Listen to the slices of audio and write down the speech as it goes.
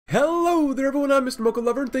Hello there everyone, I'm Mr. Mocha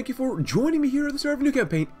Lover, and thank you for joining me here at the start of a new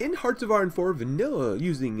campaign in Hearts of Iron 4 Vanilla,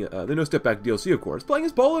 using the No Step Back DLC, of course, playing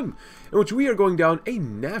as Poland, in which we are going down a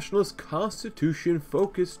nationalist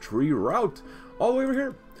constitution-focused tree route, all the way over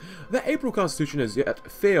here. The April Constitution has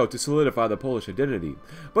yet failed to solidify the Polish identity,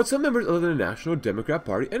 but some members of the National Democrat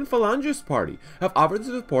Party and Fascist Party have offered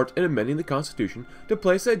to support in amending the Constitution to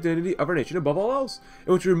place the identity of our nation above all else,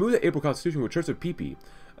 in which we remove the April Constitution with Church of PP,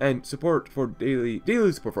 and support for daily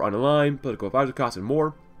support for online, political advisor costs, and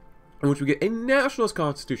more, in which we get a nationalist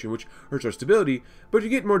constitution, which hurts our stability, but you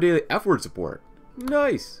get more daily F-word support.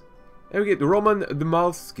 Nice! And we get the Roman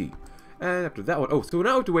Dmowski. And after that one, oh, so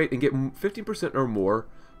now we have to wait and get 15% or more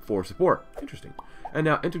for support. Interesting. And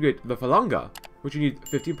now integrate the Falanga, which you need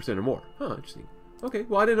 15% or more. Huh, interesting. Okay,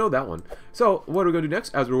 well, I didn't know that one. So, what are we going to do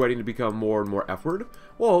next as we're waiting to become more and more F-word?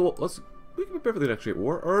 Well, we can prepare for the next Great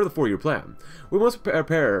War, or the 4-year plan. We must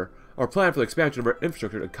prepare or plan for the expansion of our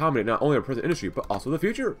infrastructure to accommodate not only our present industry, but also the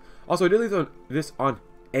future. Also, I did leave this on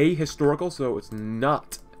ahistorical, so it's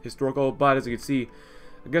not historical, but as you can see,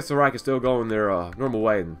 I guess the Reich is still going their normal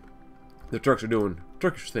way, and the Turks are doing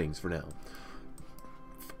Turkish things for now.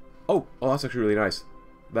 Oh, that's actually really nice.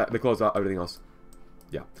 They closed out everything else.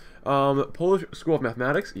 Yeah. Polish School of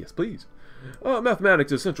Mathematics? Yes, please.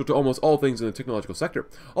 Mathematics is essential to almost all things in the technological sector.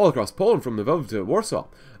 All across Poland, from Lvov to Warsaw,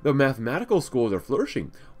 the mathematical schools are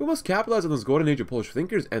flourishing. We must capitalize on this golden age of Polish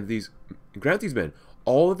thinkers and grant these men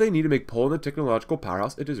all that they need to make Poland the technological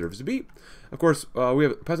powerhouse it deserves to be. Of course, we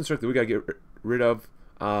have peasant strength that we gotta get rid of.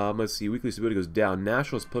 Let's see, weekly stability goes down.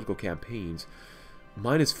 Nationalist political campaigns,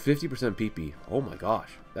 minus 50% PP. Oh my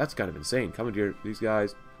gosh, that's kind of insane. Commandeer these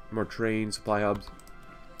guys, more trains, supply hubs.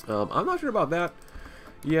 I'm not sure about that.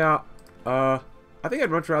 Yeah. I think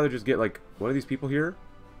I'd much rather just get, like, one of these people here.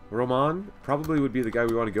 Roman probably would be the guy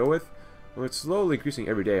we want to go with. Well, it's slowly increasing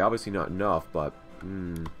every day. Obviously not enough, but...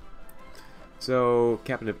 So,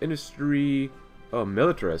 Captain of Industry. Oh,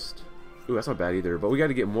 Militarist. Ooh, that's not bad either. But we got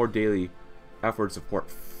to get more daily F-word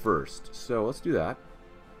support first. So, let's do that.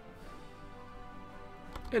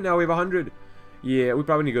 And now we have 100. Yeah, we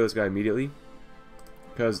probably need to go to this guy immediately.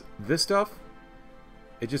 Because this stuff,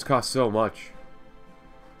 it just costs so much.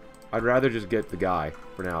 I'd rather just get the guy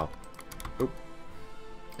for now. Oh.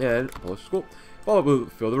 And Polish school. Follow-up will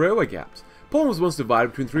fill the railway gaps. Poland was once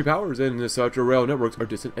divided between 3 powers, and as such, our rail networks are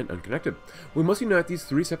distant and unconnected. We must unite these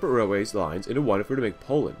 3 separate railways lines into one if we're to make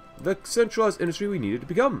Poland the centralized industry we needed to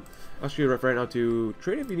become. I'll show you right now to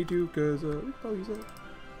trade if you need to, because we can probably use that.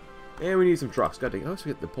 And we need some trucks. God dang, I always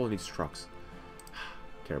forget that Poland needs trucks.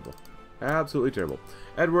 Terrible. Absolutely terrible.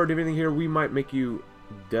 Edward, if anything here, we might make you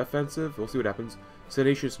defensive. We'll see what happens.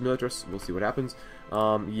 Seditious militarists, we'll see what happens.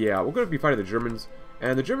 Yeah, we're going to be fighting the Germans.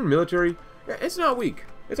 And the German military, it's not weak.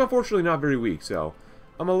 It's unfortunately not very weak, so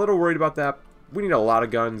I'm a little worried about that. We need a lot of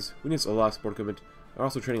guns. We need a lot of support equipment. We're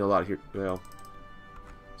also training a lot here. Well,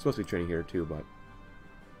 supposed to be training here too, but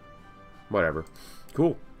whatever.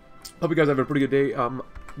 Cool. Hope you guys have a pretty good day.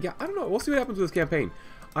 Yeah, I don't know. We'll see what happens with this campaign.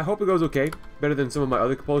 I hope it goes okay. Better than some of my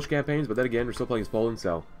other Polish campaigns, but then again, we're still playing as Poland,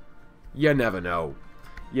 so you never know.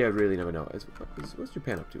 Yeah, really never know. What's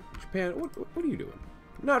Japan up to? Japan, what are you doing?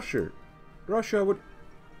 Not sure. Russia, what?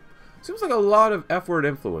 Seems like a lot of F-word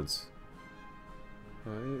influence.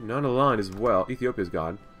 Non-aligned as well. Ethiopia's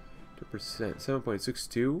gone. 2%.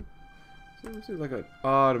 7.62. Seems like an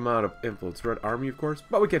odd amount of influence. Red Army, of course.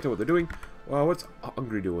 But we can't tell what they're doing. Well, what's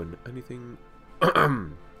Hungary doing? Anything?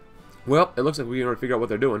 Well, it looks like we can already figure out what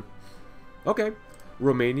they're doing. Okay.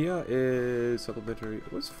 Romania is supplementary.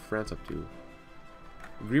 What's France up to?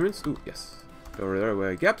 Agreements? Ooh, yes. Over there,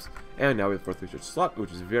 way gaps. And now we have 4th research slot,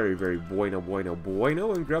 which is very, very bueno,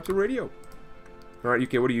 and grabs a radio. Alright,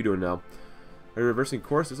 UK, what are you doing now? Are you reversing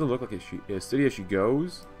course? Doesn't look like she is steady as she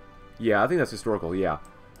goes. Yeah, I think that's historical, yeah.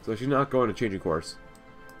 So she's not going to changing course.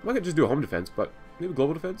 I might just do a home defense, but maybe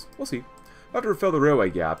global defense? We'll see. I have to fill the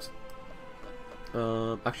railway gaps.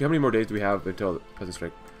 Actually, how many more days do we have until the peasant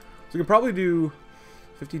strike? So we can probably do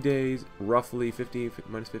 50 days, roughly 50,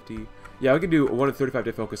 minus 50. Yeah, we can do 1 in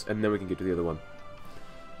 35-day focus, and then we can get to the other one.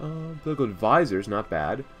 Political advisors, not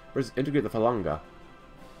bad. Versus integrate the Falanga.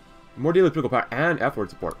 More daily political power and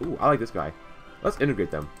F-word support. Ooh, I like this guy. Let's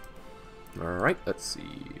integrate them. Alright, let's see.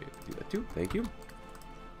 Do that too, thank you.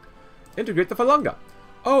 Integrate the Falanga.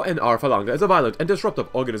 Oh, and our Falanga is a violent and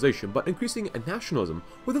disruptive organization, but increasing nationalism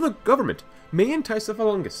within the government may entice the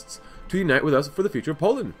Phalangists to unite with us for the future of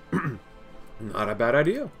Poland. Not a bad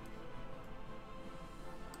idea.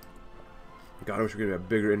 God, I wish we could have a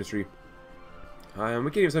bigger industry. We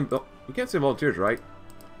can't even send, we can't send volunteers, right?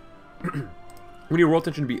 We need world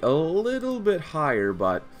tension to be a little bit higher,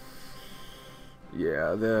 but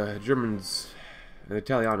yeah, the Germans And the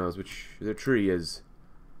Italianos, which their tree is...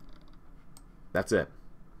 That's it.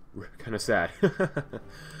 Kind of sad.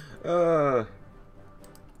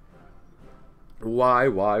 Why?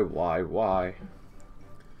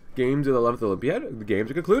 Games of the 11th Olympiad. The games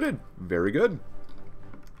are concluded. Very good.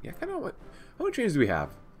 Yeah, kind of what... How many trains do we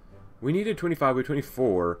have? We needed 25, we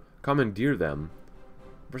 24. Commandeer them.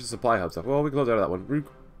 Versus supply hub stuff. Well, we close out of that one.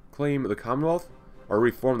 Reclaim the Commonwealth? Or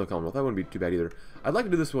reform the Commonwealth. That wouldn't be too bad either. I'd like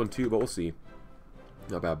to do this one too, but we'll see.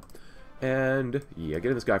 Not bad. And, yeah,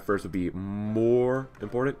 getting this guy first would be more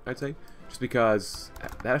important, I'd say. Just because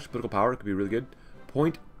that extra political power could be really good.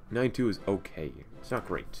 0.92 is okay. It's not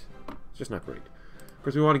great. It's just not great. Of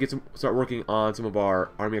course, we want to start working on some of our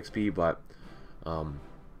Army XP, but, well,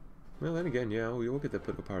 then again, yeah, we will get that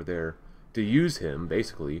political power there. To use him,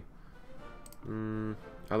 basically. I'd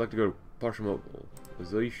like to go to partial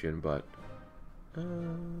mobilization, but,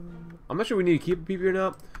 I'm not sure we need to keep people or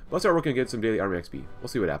not. But let's start working against some daily Army XP. We'll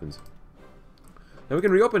see what happens. Now we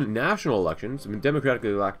can reopen national elections, democratically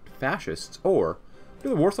elect fascists, or do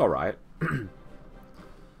the Warsaw Riot. That'd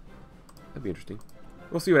be interesting.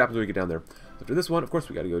 We'll see what happens when we get down there. After this one, of course,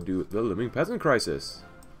 we got to go do the looming peasant crisis.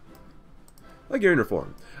 Agrarian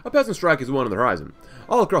reform. A peasant strike is one on the horizon.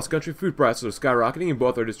 All across the country, food prices are skyrocketing, and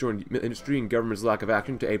both are destroying industry and government's lack of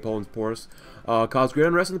action to aid Poland's poorest cause great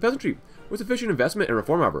unrest in the peasantry. With sufficient investment and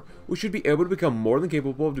reform, however, we should be able to become more than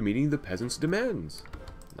capable of meeting the peasants' demands.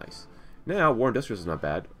 Nice. Now, war industrialist is not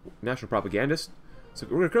bad. National propagandist. So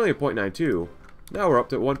we're currently at 0.92. Now we're up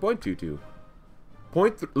to 1.22.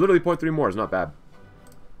 Literally 0.3 more is not bad.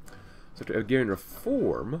 So to agrarian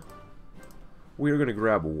reform, we are going to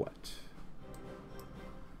grab what?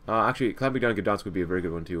 Actually, clamping down Gdansk would be a very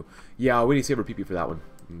good one too. Yeah, we need to save our PP for that one.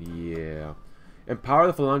 Yeah. Empower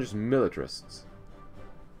the Phalangist militarists.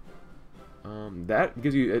 That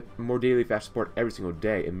gives you more daily fast support every single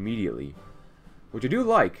day, immediately. Which I do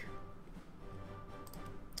like.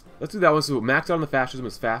 Let's do that one, so max out on the fascism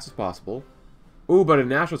as fast as possible. Ooh, but a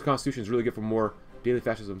nationalist constitution is really good for more daily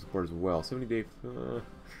fascism support as well. 70 day...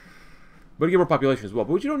 but you get more population as well.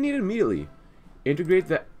 But you don't need it immediately. Integrate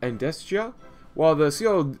the Endestia. While the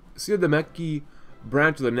Siodemeki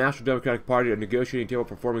branch of the National Democratic Party are negotiating table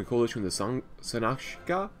for forming a coalition with the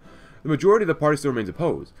Sanashka, the majority of the party still remains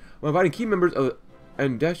opposed. While inviting key members of the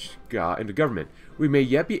Endeshka into government, we may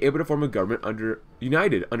yet be able to form a government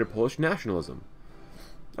united under Polish nationalism.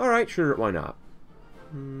 Alright, sure, why not?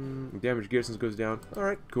 Damage garrisons goes down.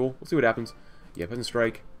 Alright, cool. We'll see what happens. Yeah, peasant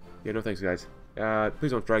strike. Yeah, no thanks, guys.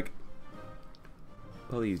 Please don't strike.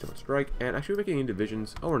 Please don't strike. And actually, we're making any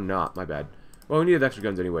divisions. Oh, we're not. My bad. Well, we needed extra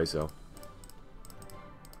guns anyway, so.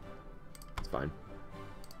 It's fine.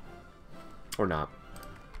 Or not.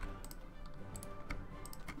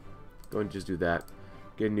 Go ahead and just do that.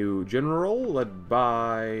 Get a new general led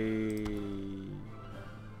by...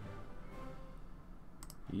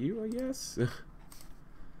 you, I guess?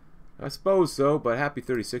 I suppose so, but happy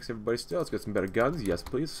 36 everybody still. Let's get some better guns. Yes,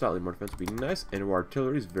 please. Slightly more defense would be nice. And our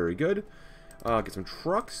artillery is very good. Get some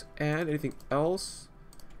trucks and anything else.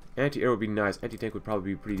 Anti-air would be nice. Anti-tank would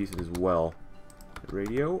probably be pretty decent as well.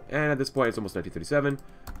 Radio. And at this point, it's almost 1937.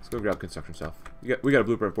 Let's go grab construction stuff. We got a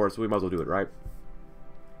blueprint for it, so we might as well do it, right?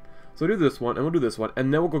 So we'll do this one, and we'll do this one,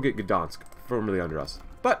 and then we'll go get Gdansk, formerly under us.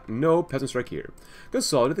 But no peasant strike here.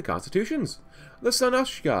 Consolidate the constitutions. The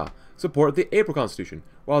Sanashka support the April Constitution,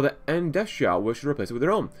 while the Endesha wish to replace it with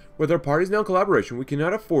their own. With our parties now in collaboration, we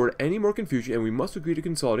cannot afford any more confusion, and we must agree to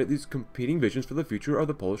consolidate these competing visions for the future of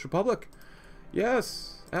the Polish Republic.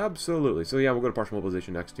 Yes, absolutely. So yeah, we'll go to partial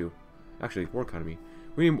mobilization next too. Actually, war economy.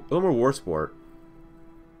 We need a little more war sport.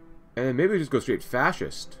 And maybe we just go straight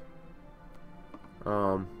fascist.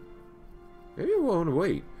 Maybe we want to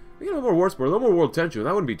wait. We get a little more war sport, a little more world tension.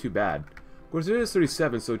 That wouldn't be too bad. Of course, it is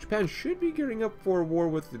 37, so Japan should be gearing up for a war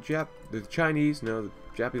with the Chinese. No, the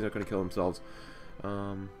Japanese aren't going to kill themselves.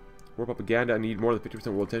 War propaganda. I need more than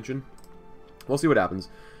 50% world tension. We'll see what happens.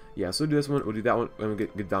 Yeah, so we'll do this one, we'll do that one, and we'll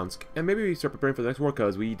get Gdansk. And maybe we start preparing for the next war,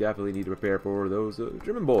 because we definitely need to prepare for those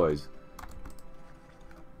German boys.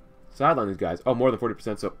 Sideline these guys. Oh, more than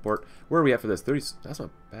 40% support. Where are we at for this? 30. That's not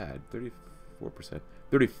bad. 34%.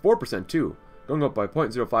 34% too. Going up by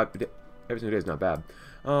 0.05 every single day is not bad.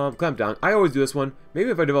 Clamp down. I always do this one. Maybe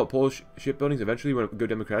if I develop Polish shipbuildings, eventually when I go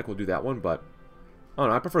democratic, we'll do that one, but I don't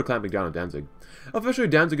know, I prefer clamping down on Danzig. Officially,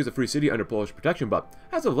 Danzig is a free city under Polish protection, but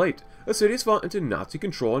as of late, the city has fallen into Nazi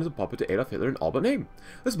control and is a puppet to Adolf Hitler in all but name.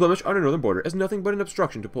 This blemish on our northern border is nothing but an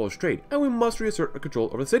obstruction to Polish trade, and we must reassert our control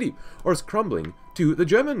over the city, or it's crumbling to the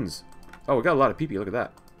Germans. Oh, we got a lot of PP, look at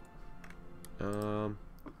that.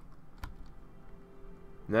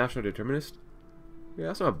 National Determinist? Yeah,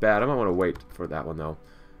 that's not bad. I might want to wait for that one, though.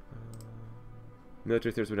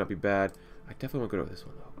 Military thirst would not be bad. I definitely want to go to this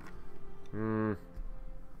one, though.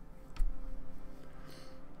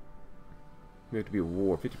 We have to be a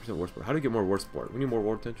war. 50% war support. How do we get more war support? We need more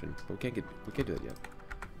war attention. But we can't do that yet.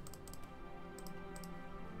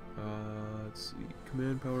 Let's see.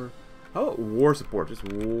 Command power. How about war support? Just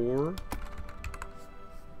war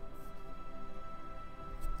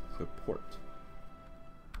support.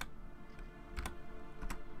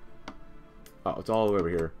 Oh, it's all the way over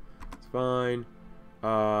here. It's fine.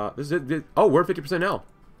 This is it. Oh, we're at 50% now.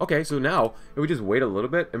 Okay, so now if we just wait a little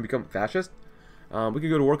bit and become fascist, we can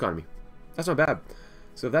go to war economy. That's not bad.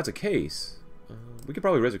 So if that's a case, we could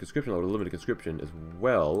probably raise a conscription level to limited conscription as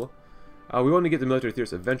well. We want to get the military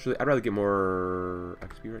thirst eventually. I'd rather get more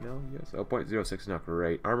XP right now. Yes. Oh, 0.06 is not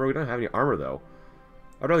great. Armor. We don't have any armor though.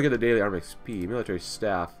 I'd rather get the daily armor XP. Military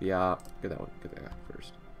staff. Yeah. Get that one. Get that guy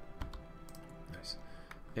first. Nice.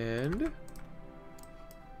 And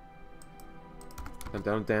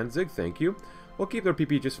down Danzig. Thank you. We'll keep their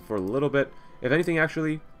PP just for a little bit. If anything,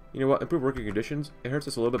 actually, you know what? Improve working conditions. It hurts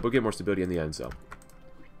us a little bit, but we'll get more stability in the end. So,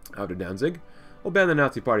 out of Danzig. We'll ban the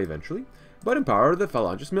Nazi Party eventually, but empower the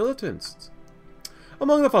Phalangist militants.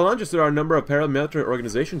 Among the Phalangists, there are a number of paramilitary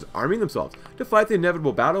organizations arming themselves to fight the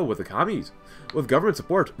inevitable battle with the commies. With government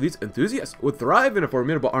support, these enthusiasts would thrive in a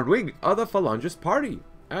formidable armed wing of the Phalangist Party.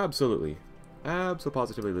 Absolutely.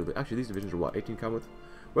 Absolutely. Actually, these divisions are what? 18 Commonwealth?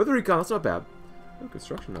 With the recon, that's not bad. Oh,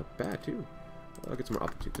 construction, not bad, too. I'll get some more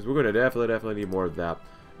opportunity, because we're going to definitely need more of that.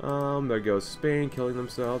 There goes Spain killing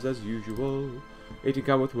themselves, as usual. 18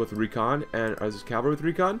 Commonwealth with recon, and is this cavalry with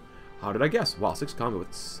recon? How did I guess? Wow, 6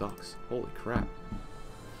 Commonwealth sucks. Holy crap.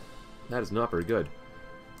 That is not very good.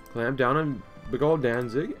 Clamp down on big old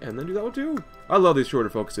Danzig, and then do that one too. I love these shorter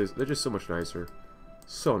focuses. They're just so much nicer.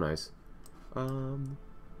 So nice.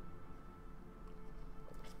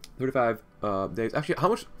 35 days. Actually, how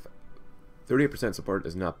much? 38% support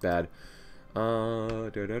is not bad.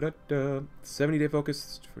 70-day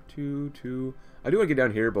focus for 2. I do want to get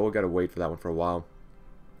down here, but we'll gotta wait for that one for a while.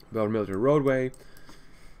 Build military roadway.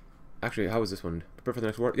 Actually, how was this one? Prepare for the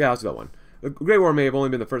next war? Yeah, let's do that one. The Great War may have only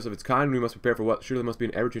been the first of its kind, and we must prepare for what surely must be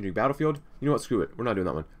an ever-changing battlefield. You know what? Screw it. We're not doing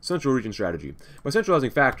that one. Central region strategy. By centralizing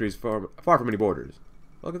factories far from any borders.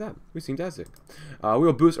 Look at that. We seem fantastic. We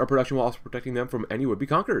will boost our production while also protecting them from any would-be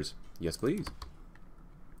conquerors. Yes, please.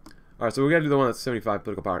 Alright, so we gotta do the one that's 75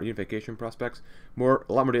 political power. Unification prospects. A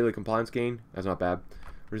lot more daily compliance gain. That's not bad.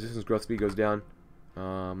 Resistance growth speed goes down.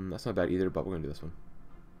 That's not bad either, but we're gonna do this one.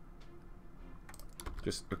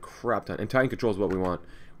 Just a crap ton. And Titan control is what we want.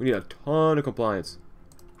 We need a ton of compliance.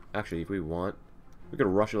 Actually, if we want, we could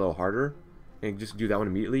rush a little harder and just do that one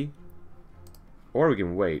immediately. Or we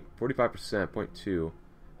can wait. 45%, 0.2.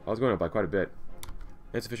 I was going up by quite a bit.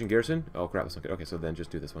 Insufficient garrison? Oh crap, that's not good. Okay, so then just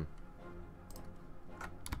do this one.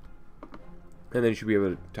 And then you should be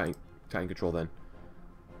able to Titan control then.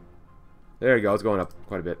 There you go, it's going up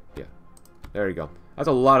quite a bit. Yeah. There you go. That's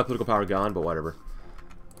a lot of political power gone, but whatever.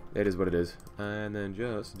 It is what it is. And then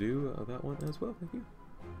just do that one as well. Thank you.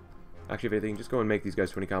 Actually, if anything, just go and make these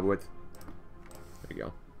guys 20 combo width. There you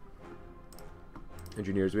go.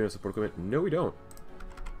 Engineers, we don't support equipment. No, we don't.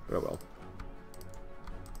 But oh well.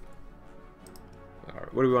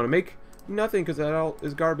 Alright, what do we want to make? Nothing, because that all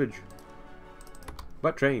is garbage.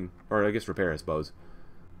 But train. Or I guess repair, I suppose.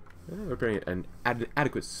 Repairing at an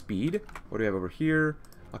adequate speed. What do we have over here?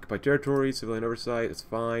 Occupied territory, civilian oversight. That's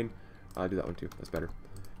fine. I'll do that one too. That's better.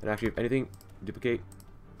 And actually, if anything, duplicate.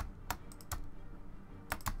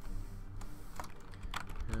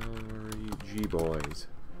 Cavalry G-boys.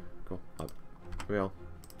 Cool. Up. Well,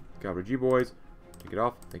 Cavalry G-boys. Take it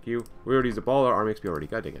off. Thank you. We already used up all our army XP already.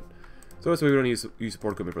 God dang it. So we don't use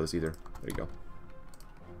support equipment for this either. There you go.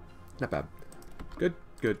 Not bad. Good.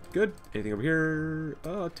 Anything over here?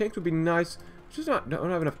 Tanks would be nice. Just don't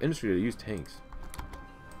have enough industry to use tanks.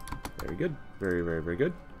 Very good. Very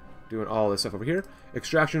good. Doing all this stuff over here.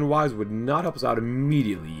 Extraction-wise would not help us out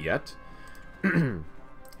immediately yet.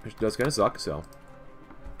 Which does kind of suck, so.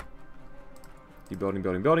 Keep building.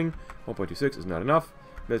 1.26 is not enough.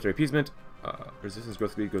 Military appeasement. Resistance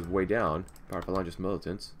growth speed goes way down. Power Phalangist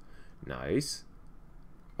militants. Nice.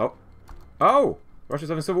 Oh! Russia's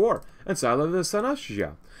having a civil war. And Silo the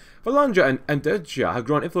Sanashia. Falanga and Antechia have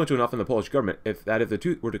grown influential enough in the Polish government if the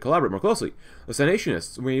two were to collaborate more closely. The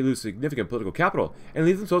Sanationists may lose significant political capital and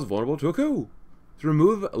leave themselves vulnerable to a coup. To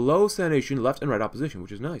remove low Sanation left and right opposition,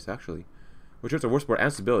 which is nice, actually. Which hurts our war support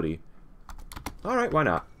and stability. Alright, why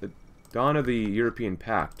not? The dawn of the European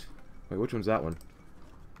Pact. Wait, which one's that one?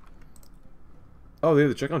 Oh, they have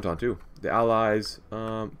the Czech Entente, too. The Allies,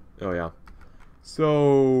 oh yeah.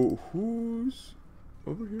 So, who's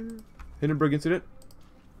over here? Hindenburg incident.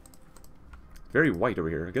 very white over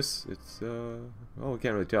here. I guess it's, well, we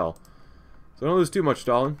can't really tell. So don't lose too much,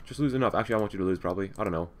 Stalin. Just lose enough. Actually, I want you to lose, probably. I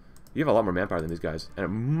don't know. You have a lot more manpower than these guys, and a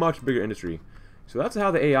much bigger industry. So that's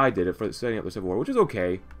how the AI did it for setting up the Civil War, which is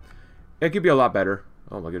okay. It could be a lot better.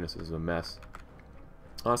 Oh my goodness, this is a mess.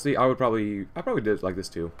 Honestly, I probably did it like this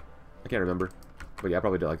too. I can't remember. But yeah, I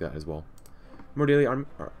probably did like that as well. More daily army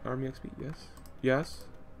XP, yes. Yes.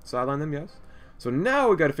 Sideline them, yes. So now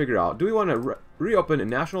we got to figure out, do we want to reopen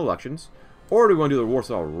national elections, or do we want to do the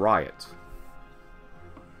Warsaw Riot?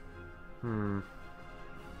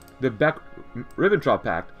 The Beck-Ribbentrop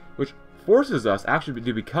Pact, which forces us actually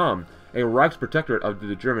to become a Reichsprotectorate of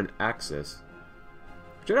the German Axis.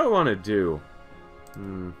 Which I don't want to do.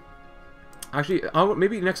 Actually,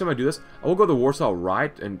 maybe next time I do this, I will go to the Warsaw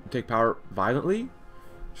Riot and take power violently.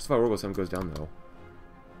 Just if our time goes down, though.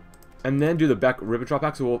 And then do the Beck-Ribbentrop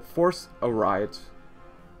Pact, so we'll force a riot,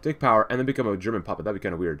 take power, and then become a German puppet. That'd be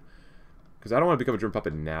kind of weird. Because I don't want to become a German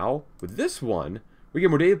puppet now. With this one, we get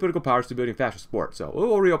more daily political power, stability, and fascist support. So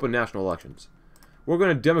we'll reopen national elections. We're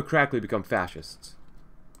going to democratically become fascists.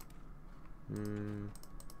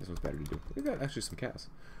 This one's better to do. We got actually some chaos.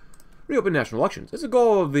 Reopen national elections. It's a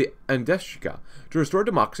goal of the Andeszka to restore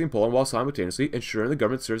democracy in Poland while simultaneously ensuring the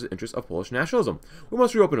government serves the interests of Polish nationalism. We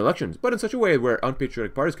must reopen elections, but in such a way where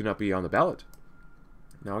unpatriotic parties cannot be on the ballot.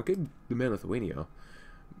 Now, I could demand Lithuania,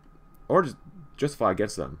 or just justify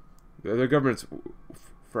against them. Their government's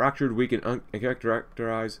fractured, weak, and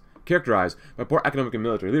characterized by poor economic and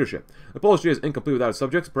military leadership. The Polish state is incomplete without its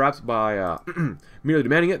subjects. Perhaps by merely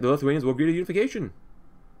demanding it, the Lithuanians will agree to unification.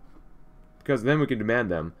 Because then we can demand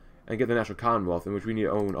them and get the national Commonwealth, in which we need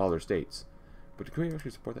to own all their states. But can we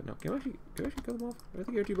actually support that? No. Can we actually kill them off? I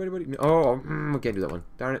think anybody. No. Oh, we can't do that one.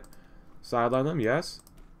 Darn it. Sideline them, yes.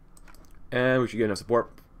 And we should get enough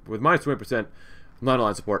support. With minus 20%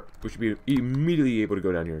 non-aligned support, we should be immediately able to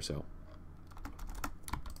go down here, so.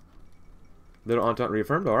 Little Entente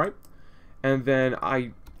reaffirmed, alright. And then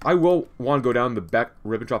I will want to go down the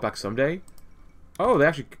Beck-Ribbentrop Pact someday. Oh, they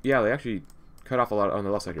actually cut off a lot on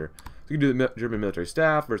the left side here. So you can do the German military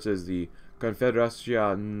staff versus the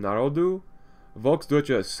Konfederacja Narodu,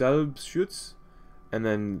 Volksdeutsche Selbstschutz, and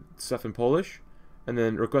then stuff in Polish, and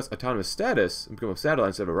then request autonomous status and become a satellite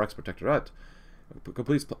instead of a Reichsprotectorate.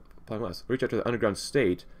 Completes plan less. Reach out to the underground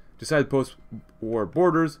state, decide post-war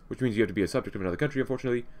borders, which means you have to be a subject of another country,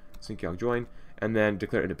 unfortunately. Sinkyang join, and then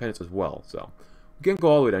declare independence as well. So we can't go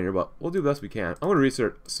all the way down here, but we'll do the best we can. I want to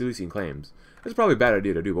reassert Silesian claims. It's probably a bad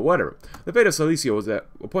idea to do, but whatever. The fate of Silesia was at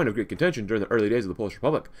a point of great contention during the early days of the Polish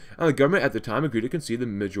Republic, and the government at the time agreed to concede the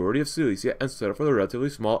majority of Silesia and settle for the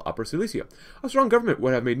relatively small Upper Silesia. A strong government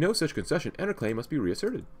would have made no such concession, and her claim must be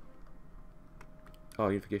reasserted. Oh,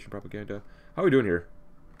 unification propaganda. How are we doing here?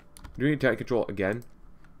 Do we need tank control again?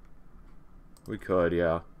 We could,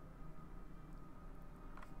 yeah.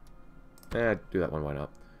 Do that one, why not?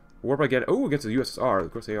 Warp again. Oh, against the USSR.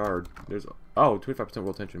 Of course they are. There's 25%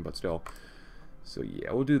 world tension, but still. So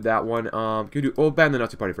yeah, we'll do that one. We'll ban the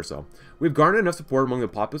Nazi Party first, though. We've garnered enough support among the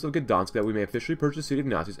populace of Gdansk that we may officially purge the city of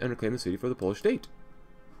Nazis and reclaim the city for the Polish state.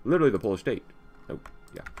 Literally the Polish state. Oh,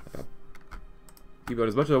 yeah, not bad. Keep building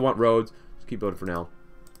as much as I want roads. Just keep building for now.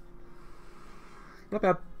 Not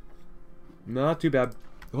bad. Not too bad.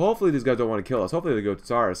 Hopefully these guys don't want to kill us. Hopefully they go to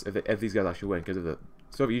Tsarist if these guys actually win, because if the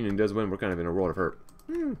Soviet Union does win, we're kind of in a world of hurt.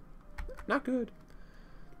 Not good.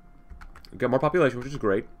 We've got more population, which is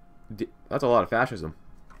great. That's a lot of fascism.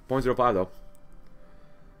 0.05 though.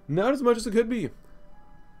 Not as much as it could be.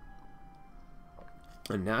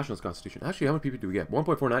 A nationalist constitution. Actually, how many people do we get?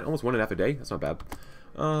 1.49, almost 1.5 a day. That's not bad.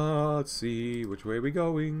 Let's see. Which way are we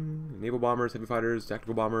going? Naval bombers, heavy fighters,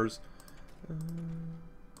 tactical bombers.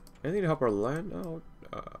 Anything to help our land?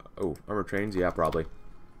 Oh, armored trains? Yeah, probably.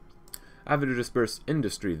 Avid to disperse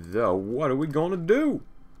industry, though. What are we going to do?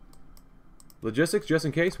 Logistics, just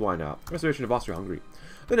in case? Why not? Restoration of Austria-Hungary.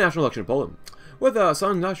 The national election in Poland. With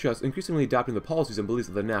Sanashas increasingly adopting the policies and beliefs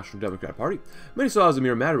of the National Democratic Party, many saw it as a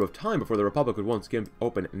mere matter of time before the Republic would once again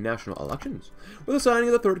open national elections. With the signing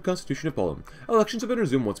of the Third Constitution of Poland, elections have been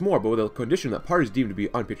resumed once more, but with a condition that parties deemed to be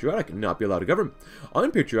unpatriotic not be allowed to govern.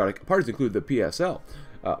 Unpatriotic parties include the PSL,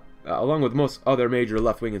 along with most other major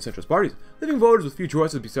left-wing and centrist parties, leaving voters with few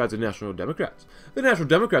choices besides the National Democrats. The National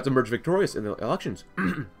Democrats emerged victorious in the elections,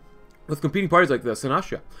 with competing parties like the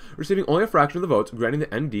Sanasha receiving only a fraction of the votes, granting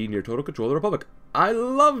the ND near total control of the Republic. I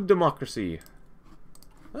love democracy!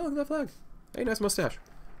 Oh, look at that flag. Hey, nice mustache.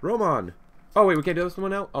 Roman! Oh, wait, we can't do this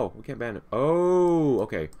one now? Oh, we can't ban it. Oh,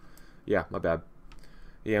 okay. Yeah, my bad.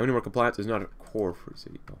 Yeah, any more compliance is not a core for the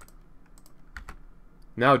city. Oh.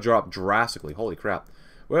 Now dropped drastically. Holy crap.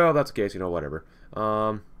 Well, that's the case, you know, whatever.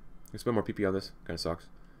 We spend more PP on this. Kind of sucks.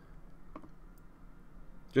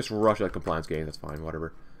 Just rush that compliance gain. That's fine.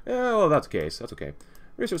 Whatever. Yeah, well, that's the case. That's okay.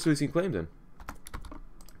 Resource releasing claims in.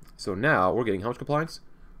 So now we're getting how much compliance?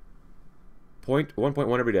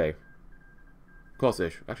 1.1 every day.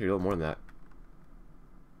 Close-ish. Actually, a little more than that.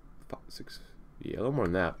 5, 6. Yeah, a little more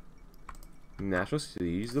than that. National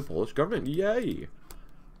sees the Polish government. Yay!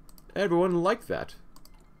 Everyone liked that.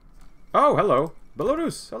 Oh, hello.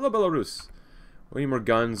 Belarus. Hello, Belarus. We need more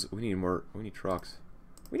guns. We need trucks.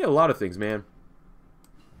 We need a lot of things, man.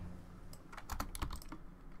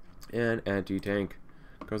 And anti-tank.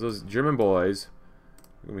 Because those German boys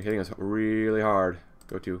are going to be hitting us really hard.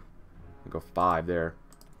 Go 5 there.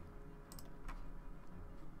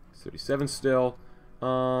 37 still.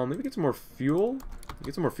 Maybe get some more fuel.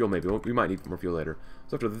 Get some more fuel, maybe. We might need more fuel later.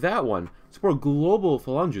 So after that one, support global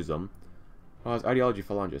phalangism. Oh, it's ideology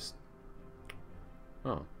phalangist.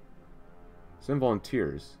 Oh. Send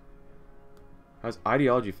volunteers. Has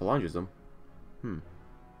ideology phalangism.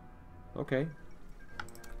 Okay.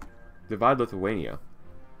 Divide Lithuania.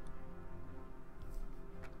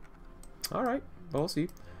 Alright. Well, we'll see.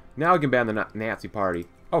 Now we can ban the Nazi party.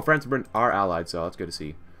 Oh, France and Britain are allied, so that's good to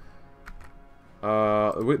see.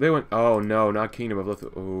 They went... Oh, no, not Kingdom of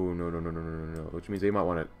Lithuania. Oh, no. Which means they might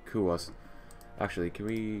want to coup us. Actually, can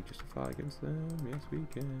we justify against them? Yes, we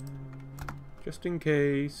can. Just in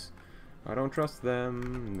case. I don't trust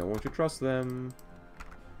them. No one should trust them.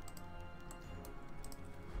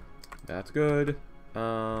 That's good.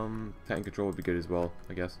 Tank control would be good as well,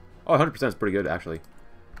 I guess. Oh, 100% is pretty good, actually.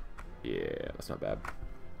 Yeah, that's not bad.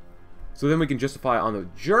 So then we can justify on the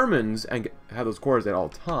Germans and have those cores at all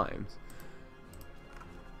times.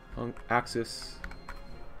 Axis.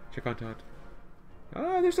 Check on that.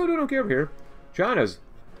 They're still doing okay over here. China's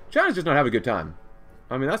just not having a good time.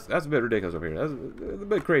 I mean, that's a bit ridiculous over here. That's a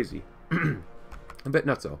bit crazy. A bit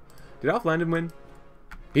nutso. Did Alf Landon win?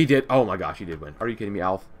 He did. Oh my gosh, he did win. Are you kidding me,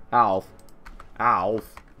 Alf? Alf.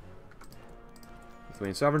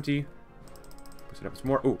 Lithuanian sovereignty. Push it up some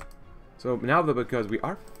more. Ooh. So now that because we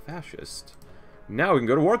are fascist, now we can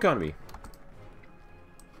go to war economy.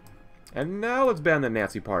 And now let's ban the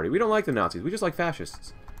Nazi party. We don't like the Nazis. We just like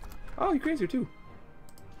fascists. Oh, Ukraine's here too.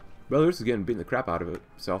 Belarus is getting beating the crap out of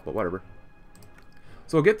itself, but whatever.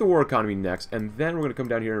 So we'll get the war economy next, and then we're going to come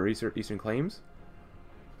down here and research Eastern claims.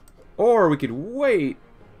 Or we could wait.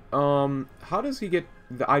 How does he get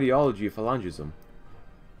the ideology of phalangism?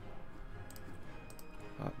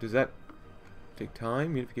 Does that take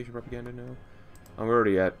time? Unification propaganda? No. I'm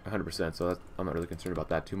already at 100%, so I'm not really concerned about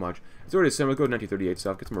that too much. It's already similar. Go to 1938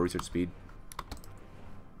 stuff. Get some more research speed.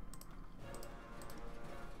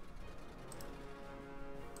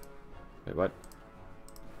 Wait, what?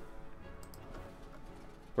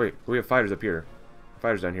 Wait, we have fighters up here.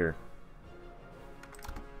 Fighters down here.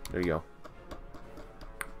 There you go.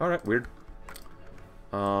 Alright, weird.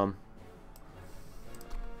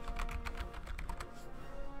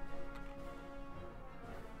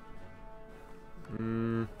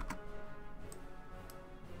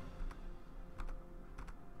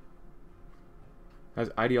 Has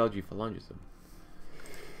ideology phalangism.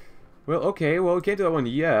 Well, okay, well, we can't do that one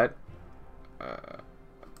yet.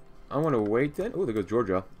 I want to wait then. Oh, there goes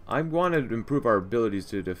Georgia. I want to improve our abilities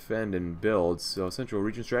to defend and build. So, central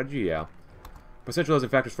region strategy, yeah. But centralizing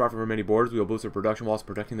factors far from many borders, we will boost their production whilst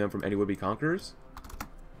protecting them from any would-be conquerors.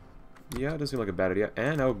 Yeah, it doesn't seem like a bad idea.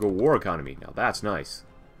 And I'll go war economy. Now, that's nice.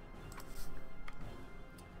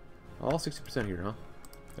 All 60% here, huh?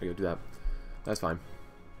 There you go, do that. That's fine.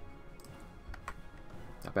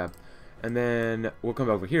 Not bad. And then we'll come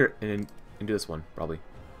over here and do this one, probably.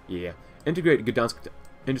 Yeah. Integrate Gdansk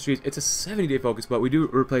industries. It's a 70-day focus, but we do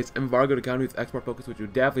replace embargoed economy with export focus, which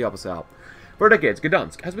would definitely help us out. For decades,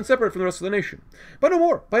 Gdansk has been separated from the rest of the nation. But no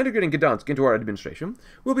more. By integrating Gdansk into our administration,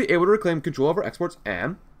 we'll be able to reclaim control over exports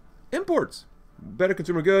and imports. Better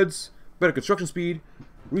consumer goods, better construction speed,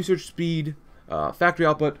 research speed, factory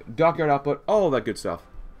output, dockyard output, all that good stuff.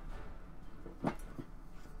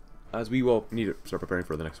 As we will need to start preparing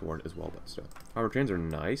for the next war as well, but still. Armor trains are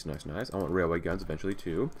nice. I want railway guns eventually,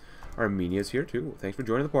 too. Armenia's here, too. Thanks for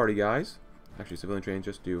joining the party, guys. Actually, civilian trains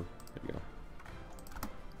just do. There we go.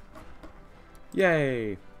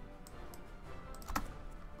 Yay!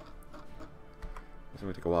 It's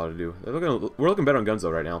going to take a while to do. We're looking better on guns,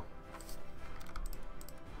 though, right now.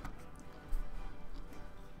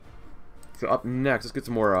 So up next, let's get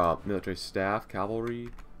some more military staff,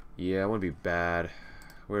 cavalry. Yeah, it wouldn't be bad.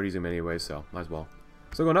 We're already using them anyway, so might as well.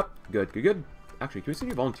 So going up. Good. Actually, can we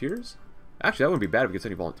send any volunteers? Actually, that wouldn't be bad if we could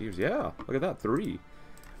send any volunteers. Yeah, look at that. 3.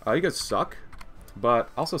 You guys suck, but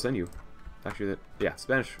I'll still send you. Actually, yeah,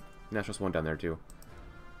 Spanish Nationalist 1 down there, too.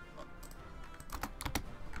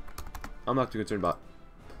 I'm not too concerned about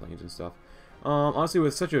planes and stuff. Honestly,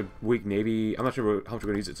 with such a weak navy, I'm not sure how much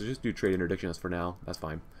we're going to use it, so just do trade interdictions for now. That's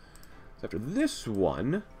fine. So after this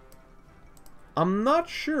one, I'm not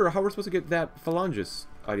sure how we're supposed to get that phalangist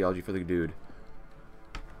ideology for the dude.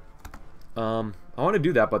 I want to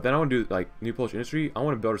do that, but then I want to do, like, new Polish industry. I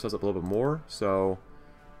want to build ourselves up a little bit more, so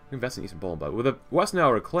invest in Eastern Poland. But with the West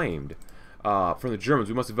now reclaimed from the Germans,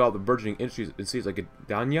 we must develop the burgeoning industries in cities like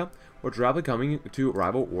Gdynia, which are rapidly coming to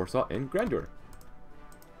rival Warsaw in grandeur.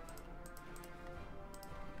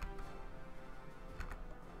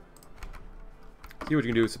 See what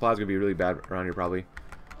you can do. Supply's gonna be really bad around here, probably.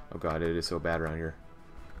 Oh god, it is so bad around here.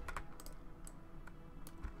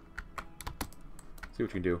 See what you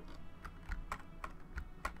can do.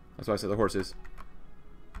 That's why I said the horses.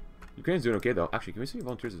 Ukraine's doing okay, though. Actually, can we see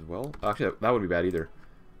volunteers as well? Actually, that wouldn't be bad either.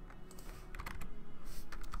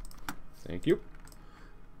 Thank you.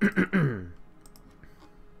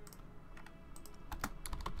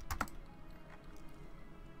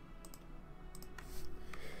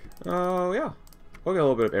 Oh, yeah. We'll get a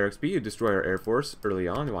little bit of air XP. You destroy our air force early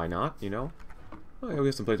on. Why not, you know? Oh, yeah, we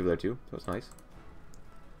have some planes over there, too. So it's nice.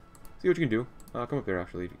 See what you can do. Come up there,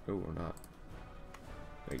 actually. Oh, or not.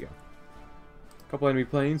 There you go. Couple enemy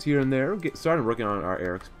planes here and there. Get started working on our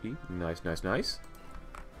air XP. Nice, nice, nice.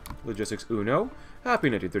 Logistics Uno. Happy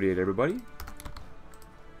 1938, everybody.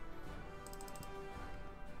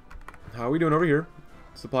 How are we doing over here?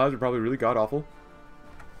 Supplies are probably really god-awful.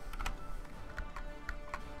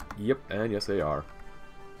 Yep, and yes, they are.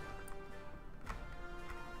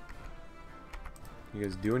 You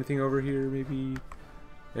guys do anything over here, maybe?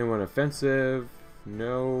 Anyone offensive?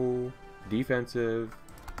 No. Defensive?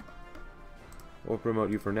 We'll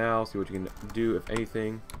promote you for now, see what you can do, if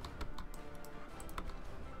anything.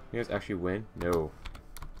 You guys actually win? No.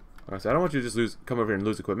 Alright, so I don't want you to just lose, come over here and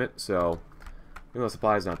lose equipment, so even though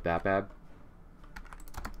supply is not that bad,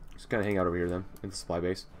 just kind of hang out over here then, in the supply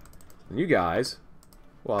base. And you guys,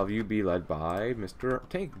 well, have you be led by Mr.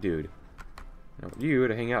 Tank Dude. I want you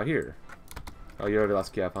to hang out here. Oh, you're already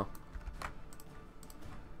lost Kiev, huh?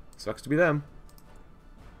 Sucks to be them.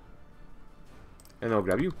 And they'll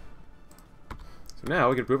grab you. So now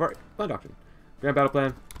we can improve our plan doctrine. Grand battle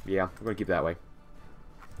plan. Yeah, we're going to keep it that way.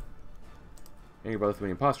 Angry by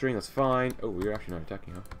Lithuanian posturing, that's fine. Oh, you're actually not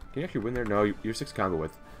attacking, huh? Can you actually win there? No, you're 6 combo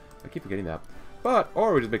with. I keep forgetting that. But,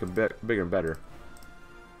 or we just make them bigger and better.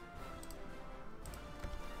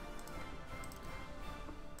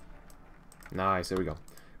 Nice, there we go.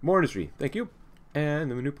 More industry, thank you.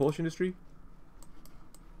 And the new Polish industry.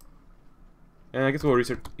 And I guess we'll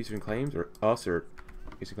research Eastern claims, or assert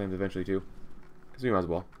Eastern claims eventually too. Because we might as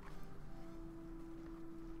well.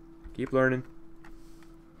 Keep learning.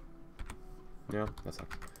 Yeah, that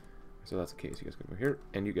sucks. So that's the case. You guys come over here,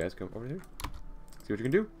 and you guys come over here. See what you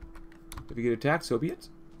can do. If you get attacked, so be it.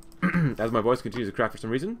 As my voice continues to crack for some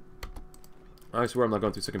reason, I swear I'm not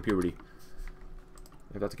going through second puberty.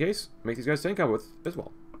 If that's the case, make these guys tank out with as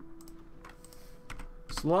well.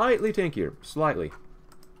 Slightly tankier. Slightly.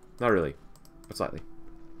 Not really, but slightly.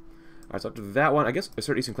 Alright, so after that one, I guess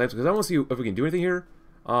assert Eastern claims, because I want to see if we can do anything here.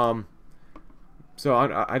 So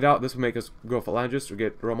I doubt this will make us go phalangist or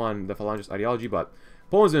get Roman the phalangist ideology, but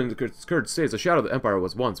Poland's in the Kurd states, the shadow of the empire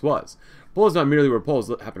once was. Poland's not merely where Poles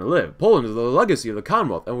happen to live. Poland is the legacy of the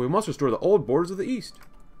Commonwealth, and we must restore the old borders of the East.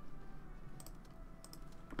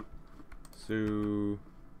 So,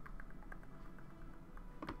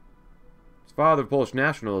 it's father of Polish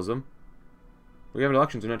nationalism. We have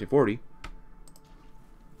elections in 1940.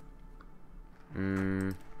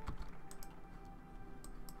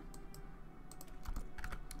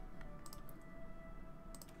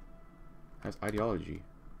 Has ideology.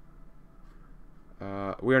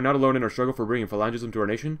 We are not alone in our struggle for bringing phalangism to our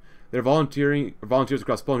nation. There are volunteers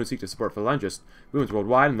across Poland who seek to support phalangist movements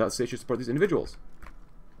worldwide, and that state should support these individuals.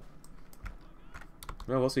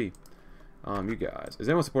 Well, we'll see. You guys. Is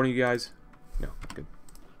anyone supporting you guys? No. Good.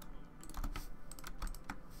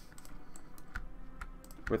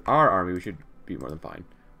 With our army, we should be more than fine.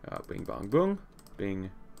 Bing, bong, boom. Bing,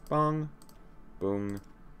 bong. Boom.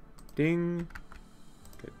 Ding.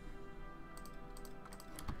 Good.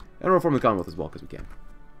 And we'll reform the Commonwealth as well, because we can.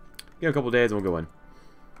 Give it a couple days and we'll go in.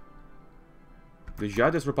 The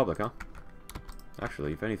Jadis Republic, huh?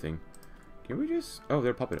 Actually, if anything. Can we just... Oh,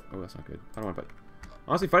 they're a puppet. Oh, that's not good. I don't want to fight.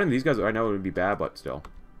 Honestly, fighting these guys right now would be bad, but still.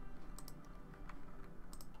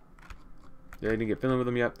 Yeah, I didn't get Finland with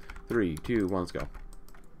them yet. 3, 2, 1, let's go.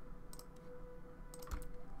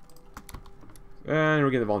 And we're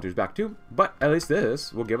getting the volunteers back too. But at least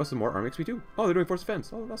this will give us some more army XP too. Oh, they're doing force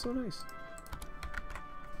defense. Oh, that's so nice.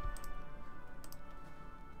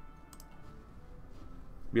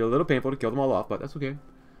 Be a little painful to kill them all off, but that's okay.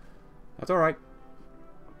 That's alright.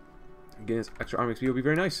 Getting this extra army XP will be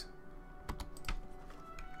very nice.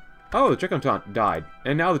 Oh, the Czech Entente died.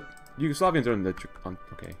 And now the Yugoslavians are in the Czech Entente.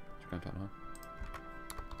 Okay, Czech Entente,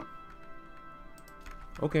 huh?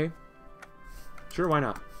 Okay. Sure, why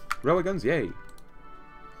not? Railway guns, yay.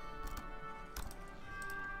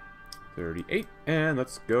 38, and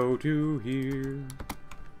let's go to here.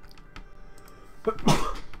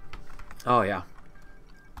 Oh, yeah.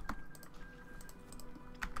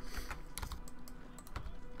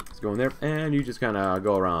 Let's go in there, and you just kind of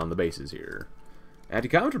go around the bases here.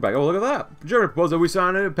 Anti-Comintern. Oh, look at that. Germany proposed that we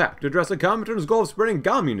sign a pact to address the Comintern's goal of spreading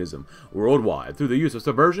communism worldwide through the use of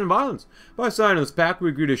subversion and violence. By signing this pact, we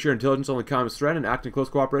agree to share intelligence on the communist threat and act in close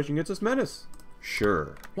cooperation against this menace.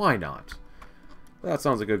 Sure. Why not? That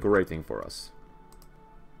sounds like a great thing for us.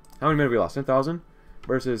 How many men have we lost? 10,000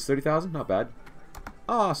 versus 30,000? Not bad.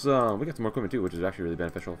 Awesome. We got some more equipment too, which is actually really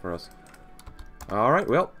beneficial for us. Alright,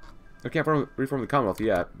 well. I can't reform the Commonwealth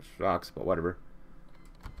yet. Which sucks, but whatever.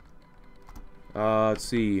 Let's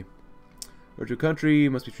see. Original country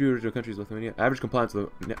must be true. Original country is Lithuania. Average compliance with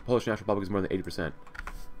the Polish National Republic is more than 80%.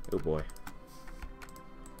 Oh boy.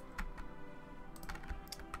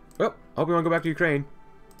 Well, I hope we want to go back to Ukraine.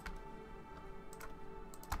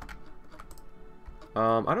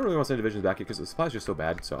 I don't really want to send divisions back here because the supply's just so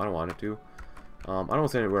bad, so I don't want it to. I don't want to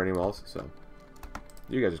send it anywhere else, so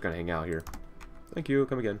you guys just kind of hang out here. Thank you.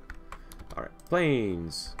 Come again. All right,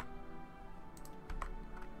 planes.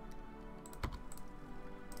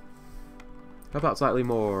 How about slightly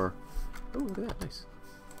more? Oh, look at that. Nice.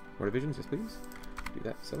 More divisions, yes, please. Do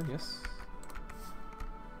that. 7, yes.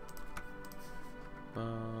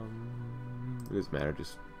 It doesn't matter.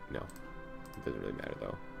 Just no. It doesn't really matter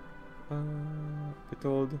though. Get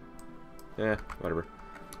told. Eh, whatever.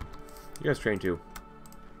 You guys train too,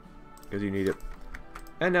 because you need it.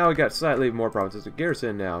 And now we got slightly more provinces to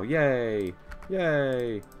garrison now. Yay!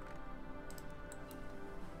 Yay!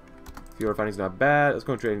 Fewer fighting's not bad. Let's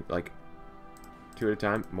go and train like 2 at a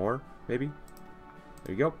time. More, maybe.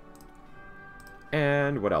 There you go.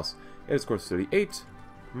 And what else? It is course 38.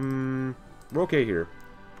 We're okay here.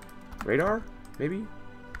 Radar, maybe.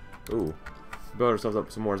 Ooh. Build ourselves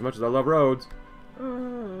up some more. As much as I love roads. There.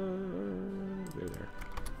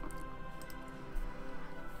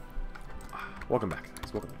 Welcome back,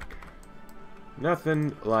 guys. Welcome back.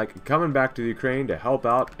 Nothing like coming back to the Ukraine to help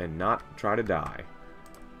out and not try to die.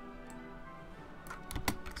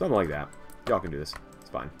 Something like that. Y'all can do this. It's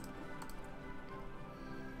fine.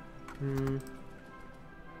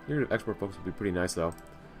 Your export focus would be pretty nice, though.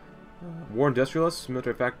 War industrialists,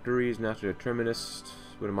 military factories, national determinists.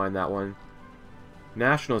 Wouldn't mind that one.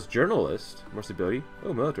 Nationalist journalist, more stability.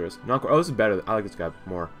 Oh, militarist. Oh, this is better. I like this guy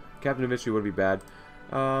more. Captain of industry would be bad.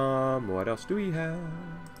 What else do we have?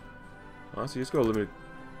 Honestly, just go limited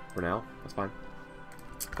for now. That's fine.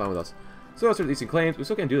 Fine with us. So let's start leasing claims. We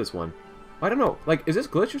still can't do this one. I don't know. Like, is this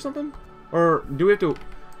glitch or something? Or do we have to?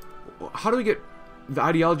 How do we get the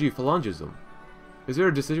ideology of phalangism? Is there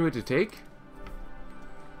a decision we have to take?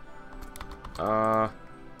 I'm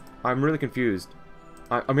really confused.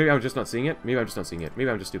 Maybe I'm just not seeing it. Maybe I'm just not seeing it. Maybe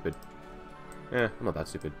I'm just stupid. I'm not that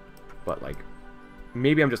stupid. But, like,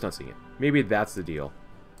 maybe I'm just not seeing it. Maybe that's the deal.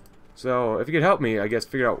 So, if you could help me, I guess,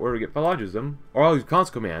 figure out where we get phalangism. Or I'll use cons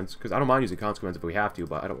commands, because I don't mind using cons commands if we have to,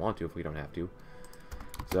 but I don't want to if we don't have to.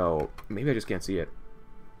 So, maybe I just can't see it.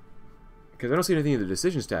 Because I don't see anything in the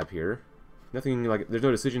decisions tab here. Nothing, like, there's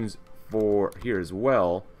no decisions for here as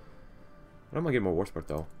well. I don't mind getting more war support,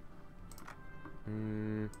 though.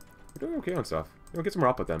 We're doing okay on stuff. We'll get some more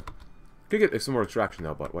output then. Could get some more extraction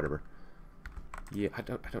though, but whatever. Yeah, I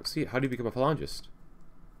don't see it. How do you become a phalangist?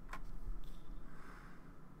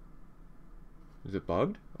 Is it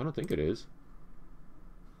bugged? I don't think it is.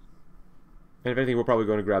 And if anything, we're probably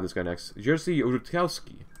going to grab this guy next. Jerzy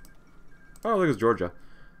Rutkowski. Oh, look, it's Georgia.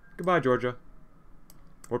 Goodbye, Georgia.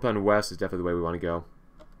 We're playing west is definitely the way we want to go.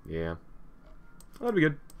 Yeah. Oh, that'd be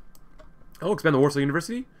good. Oh, expand the Warsaw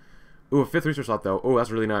University. Ooh, a 5th research slot, though. Oh,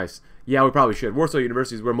 that's really nice. Yeah, we probably should. Warsaw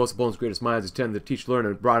University is where most of Poland's greatest minds attend to teach, learn,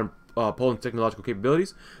 and broaden Poland's technological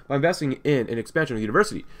capabilities by investing in an expansion of the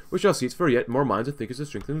university, which shall seats for yet more minds and thinkers to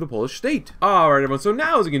strengthen the Polish state. Alright, everyone. So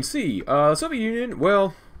now, as you can see, the Soviet Union,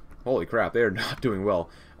 well, holy crap, they're not doing well.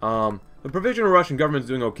 The provisional Russian government's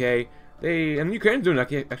doing okay. And Ukraine's doing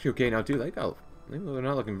actually okay now, too. They're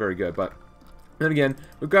not looking very good, but then again,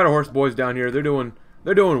 we've got our horse boys down here. They're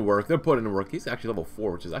doing work. They're putting in work. He's actually level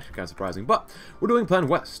 4, which is actually kind of surprising. But we're doing Plan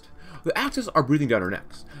West. The Axis are breathing down our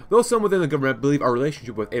necks. Though some within the government believe our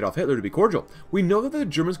relationship with Adolf Hitler to be cordial, we know that the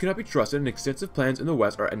Germans cannot be trusted and extensive plans in the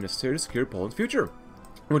West are necessary to secure Poland's future.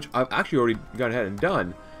 Which I've actually already gone ahead and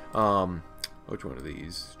done. Which one of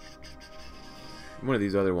these? One of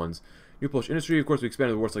these other ones. New Polish industry. Of course, we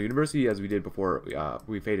expanded the Warsaw University as we did before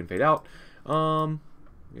we fade in, fade out.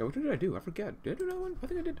 Yeah, which one did I do? I forget. Did I do that one? I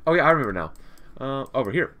think I did. Oh, yeah, I remember now.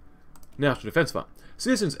 Over here. National Defense Fund.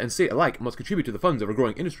 Citizens and state alike must contribute to the funds of a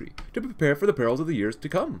growing industry to prepare for the perils of the years to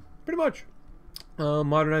come. Pretty much.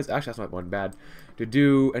 Modernize. Actually, that's not one bad. To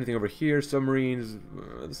do anything over here. Submarines.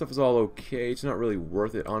 This stuff is all okay. It's not really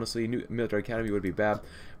worth it, honestly. New military academy would be bad.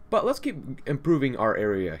 But let's keep improving our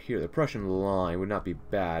area here. The Prussian line would not be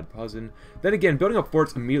bad. Pausing. Then again, building up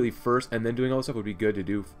forts immediately first and then doing all this stuff would be good to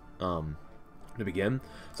do to begin.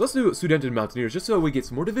 So let's do Sudeten Mountaineers just so we get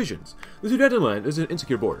some more divisions. The Sudetenland is an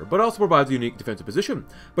insecure border, but also provides a unique defensive position.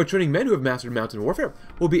 By training men who have mastered mountain warfare,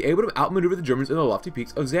 we'll be able to outmaneuver the Germans in the lofty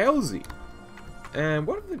peaks of Zalzi. And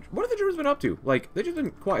what have the Germans been up to? Like, they've just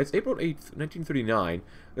been quiet. It's April 8th, 1939.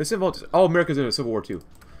 Oh, America's in a civil war too.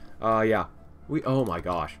 Yeah. Oh my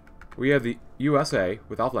gosh. We have the USA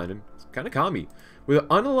with Alf Landon. It's kind of commie. With the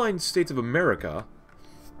unaligned states of America.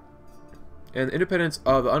 And the independence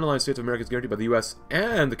of the unaligned states of America is guaranteed by the U.S.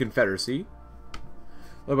 and the Confederacy.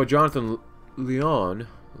 Led by Jonathan Lyon.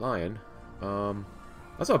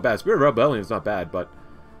 That's not bad. Spirit of Rebellion is not bad, but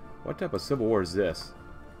what type of civil war is this?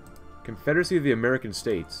 Confederacy of the American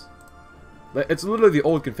States. It's literally the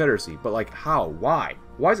old Confederacy, but like how? Why?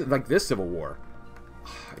 Why is it like this civil war?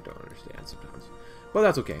 I don't understand sometimes. But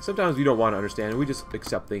that's okay. Sometimes we don't want to understand. We just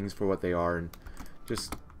accept things for what they are and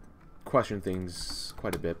just question things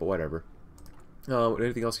quite a bit, but whatever.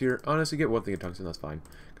 Anything else here? Honestly, get one thing in tungsten, that's fine.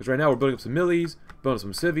 Because right now we're building up some millies, building up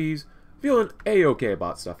some civies, feeling a-okay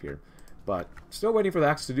about stuff here. But still waiting for the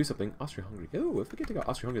Axis to do something. Austria-Hungary. Ooh, if we get to go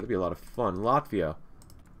Austria-Hungary, that'd be a lot of fun. Latvia.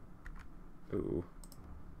 Ooh.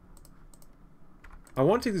 I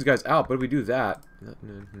want to take these guys out, but if we do that...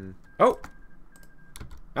 Oh!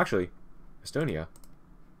 Actually, Estonia.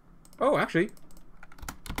 Oh, actually.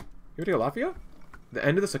 Here we take Latvia? The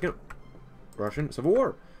end of the Second Russian Civil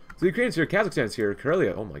War. So the Ukrainians here, Kazakhstan's here,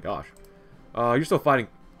 Karelia. Oh my gosh. You're still fighting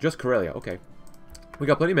just Karelia. Okay. We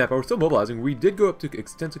got plenty of manpower. We're still mobilizing. We did go up to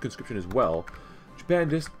extensive conscription as well. Japan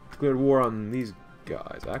just declared war on these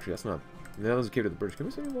guys. Actually, that's not... The Netherlands came to the British. Can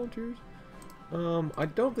we send any volunteers? I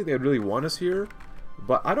don't think they'd really want us here.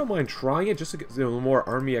 But I don't mind trying it just to get more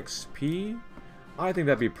army XP. I think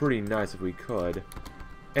that'd be pretty nice if we could.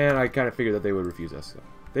 And I kind of figured that they would refuse us. So.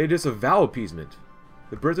 They disavow appeasement.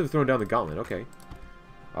 The Brits have thrown down the gauntlet. Okay.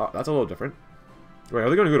 That's a little different. Wait, are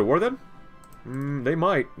they going to go to war then? They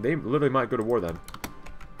might. They literally might go to war then.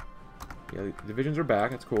 Yeah, the divisions are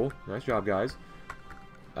back. That's cool. Nice job, guys.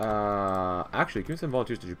 Actually, can we send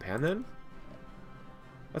volunteers to Japan then?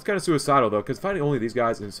 That's kind of suicidal, though, because finding only these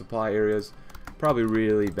guys in supply areas probably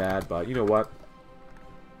really bad, but you know what?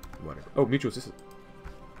 Whatever. Oh, mutual assistance.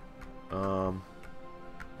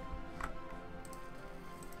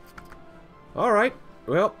 Alright.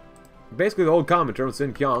 Well, basically the old common term,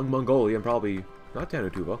 Xinjiang, Mongolia, and probably not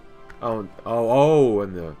Tanutuva. Oh,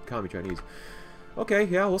 and the commie Chinese. Okay,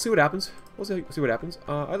 yeah, we'll see what happens. We'll see what happens.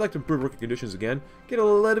 I'd like to improve working conditions again. Get a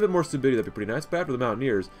little bit more stability, that'd be pretty nice. But after the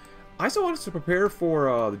Mountaineers, I still want us to prepare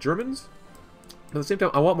for the Germans. But at the same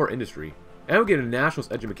time, I want more industry. And we'll get a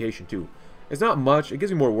nationalist education, too. It's not much. It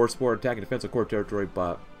gives me more war support, attack, and defense of core territory,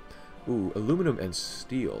 but... Ooh, aluminum and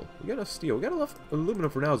steel. We got enough steel. We got enough aluminum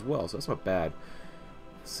for now as well, so that's not bad.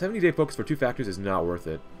 70-day focus for 2 factories is not worth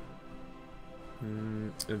it.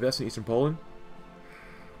 Invest in Eastern Poland.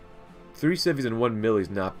 3 civies and 1 milli is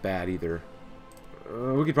not bad either.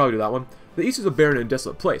 We could probably do that one. The East is a barren and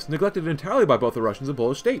desolate place, neglected entirely by both the Russians and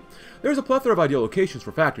Polish state. There is a plethora of ideal locations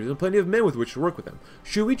for factories and plenty of men with which to work with them.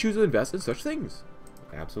 Should we choose to invest in such things?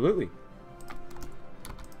 Absolutely.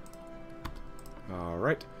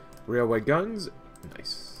 Alright. Railway guns.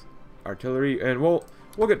 Nice. Artillery. And we'll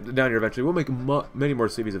get down here eventually. We'll make many more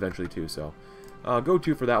cities eventually too, so... go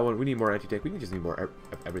to for that one. We need more anti-tank. We just need more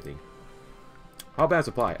everything. How bad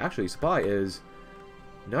supply? Actually, supply is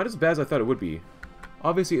not as bad as I thought it would be.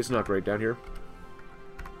 Obviously, it's not great down here.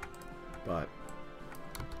 But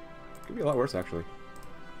it could be a lot worse, actually.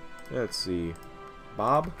 Let's see.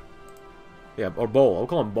 Bob? Yeah, or Bowl. I'll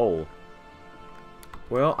call him Bowl.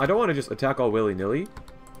 Well, I don't want to just attack all willy-nilly.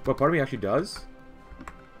 But part of me actually does.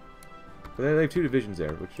 But they have 2 divisions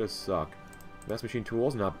there, which does suck. Mass machine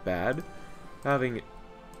tools, not bad. Having...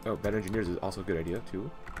 Oh, better engineers is also a good idea, too.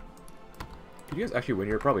 Could you guys actually win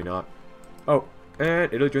here? Probably not. Oh,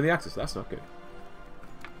 and Italy joined the Axis. That's not good.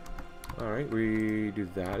 Alright, we do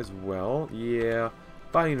that as well. Yeah,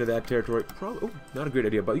 fighting into that territory. Probably, oh, not a great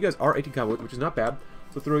idea. But you guys are 18 combat, which is not bad.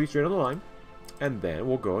 So throw you straight on the line. And then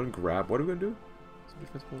we'll go and grab... What are we going to do?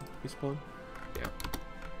 East Poland? Yeah.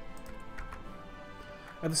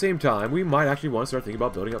 At the same time, we might actually want to start thinking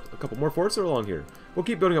about building up a couple more forts along here. We'll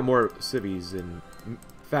keep building up more cities and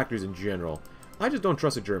factories in general. I just don't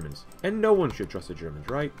trust the Germans. And no one should trust the Germans,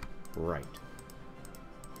 right? Right.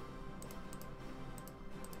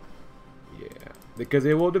 Yeah. Because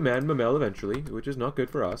they will demand Mamel eventually, which is not good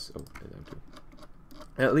for us. Oh, and them too.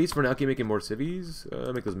 At least for now, keep making more cities.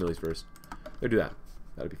 Make those millies first. They'll do that.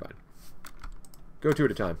 That'll be fine. Go 2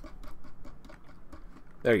 at a time.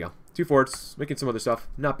 There you go. 2 forts, making some other stuff.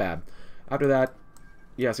 Not bad. After that,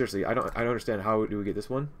 yeah, seriously, I don't understand how do we get this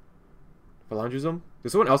one? Phalangism?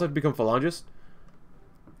 Does someone else have to become Phalangist?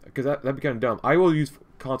 Because that'd be kind of dumb. I will use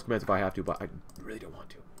console commands if I have to, but I really don't want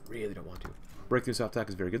to. Really don't want to. Breakthrough soft attack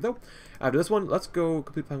is very good though. After this one, let's go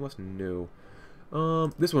complete plan west. No.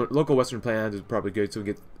 This one, local western plans is probably good, so we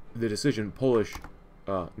get the decision Polish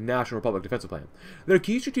National Republic defensive plan. There are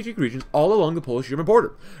key strategic regions all along the Polish-German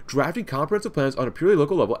border. Drafting comprehensive plans on a purely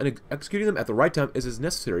local level and executing them at the right time is as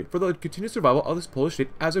necessary for the continued survival of this Polish state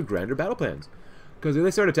as a grander battle plans. Because if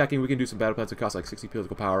they start attacking, we can do some battle plans that cost like 60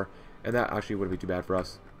 political power, and that actually wouldn't be too bad for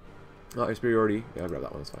us. Superiority, yeah, I'll grab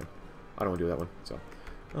that one, that's fine. I don't want to do that one, so.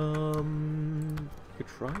 Could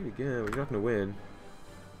try it again, we're not going to win.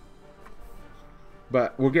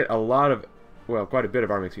 But we'll get a lot of, well, quite a bit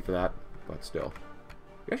of army XP for that, but still.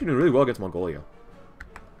 We're actually doing really well against Mongolia.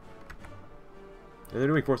 And they're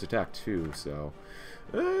doing forced attack too, so.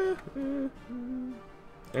 And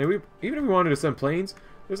even if we wanted to send planes,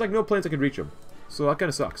 there's like no planes that could reach them. So that kind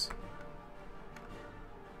of sucks.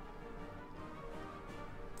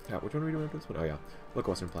 Yeah, which one are we doing after this one? Oh yeah, look,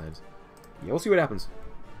 Western plans. Yeah, we'll see what happens.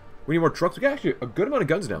 We need more trucks. We got actually a good amount of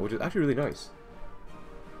guns now, which is actually really nice.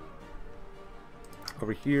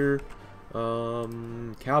 Over here,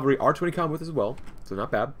 cavalry, R20 combat with as well, so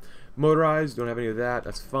not bad. Motorized, don't have any of that,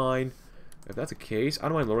 that's fine. If that's the case, I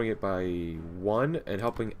don't mind lowering it by 1 and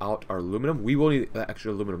helping out our aluminum. We will need that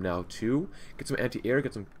extra aluminum now too. Get some anti-air,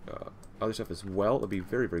 get some other stuff as well. It'll be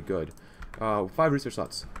very, very good. 5 research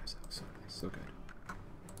slots. So good.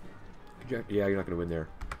 Yeah, you're not going to win there.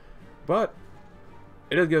 But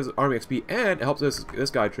it does give us army XP, and it helps this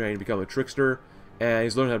guy train become a trickster, and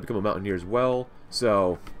he's learning how to become a mountaineer as well.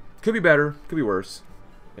 So, could be better, could be worse.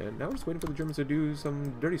 And now we're just waiting for the Germans to do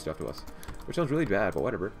some dirty stuff to us, which sounds really bad, but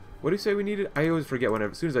whatever. What do you say we needed? I always forget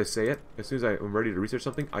whenever, as soon as I say it, as soon as I'm ready to research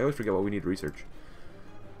something, I always forget what we need to research.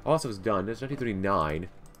 All that stuff is done. It's 1939.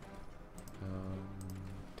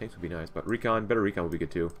 Tanks would be nice, but recon, better recon would be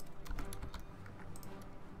good too.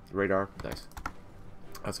 Radar, nice.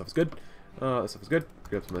 That stuff is good. That stuff is good.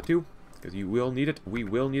 Grab some of that too, because you will need it. We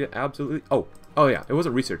will need it absolutely. Oh yeah, it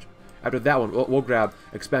wasn't research. After that one, we'll grab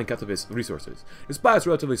expand Katowice resources. Despite its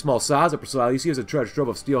relatively small size, Upper Silesia is a treasure trove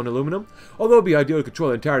of steel and aluminum. Although it would be ideal to control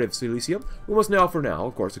the entirety of Silesia, we must now, for now,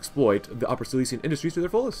 of course, exploit the Upper Silesian industries to their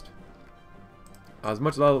fullest. As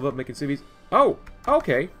much as I love making cities. Oh,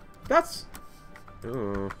 okay, that's.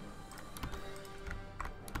 Oh,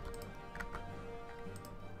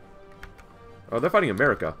 they're fighting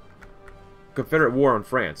America. Confederate war on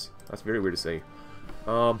France. That's very weird to say.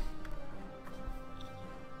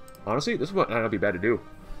 Honestly, this might not be bad to do.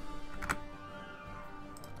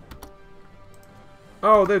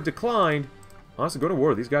 Oh, they've declined. Honestly, go to war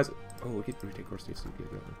with these guys. Oh, we can retake core states.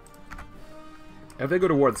 If they go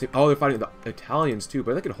to war, oh, they're fighting the Italians too,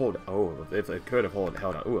 but they could hold. Oh, if they could have held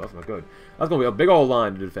on. Ooh, that's not good. That's gonna be a big old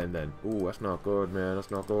line to defend then. Ooh, that's not good, man.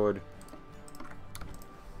 That's not good.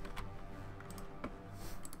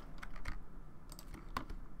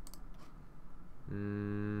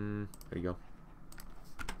 There you go.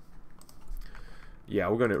 Yeah,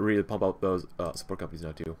 we're gonna really pump up those support companies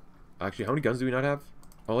now too. Actually, how many guns do we not have?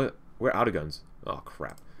 Oh, we're out of guns. Oh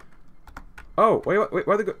crap. Oh, wait,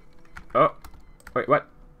 why are they go? Oh, wait, what?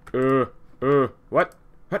 What? What?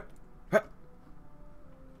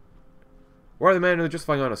 Why are the men who are just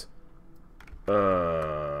flying on us?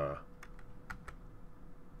 Well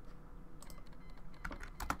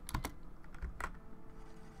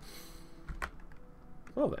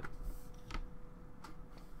then.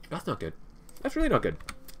 That's not good. That's really not good.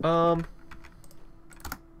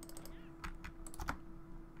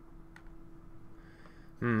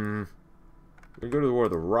 We go to the war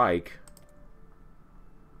of the Reich.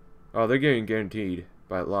 Oh, they're getting guaranteed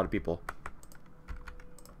by a lot of people.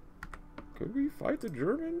 Could we fight the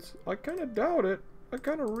Germans? I kind of doubt it. I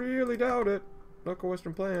kind of really doubt it. Local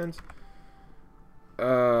Western plans.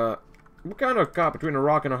 We're kind of caught between a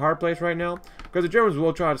rock and a hard place right now. Because the Germans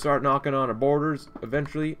will try to start knocking on our borders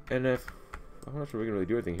eventually. And if... I'm not sure we can really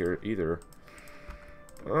do anything here either.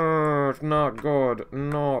 It's not good.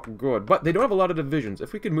 Not good. But they don't have a lot of divisions.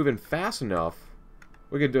 If we could move in fast enough,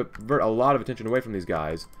 we could divert a lot of attention away from these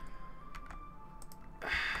guys.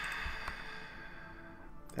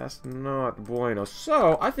 That's not bueno.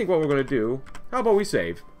 So, I think what we're going to do... How about we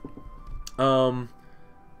save? Could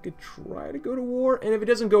try to go to war, and if it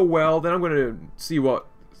doesn't go well, then I'm going to see what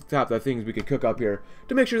type of things we can cook up here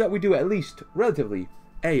to make sure that we do at least relatively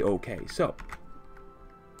A-okay. So,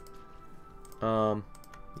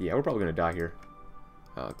 yeah, we're probably going to die here.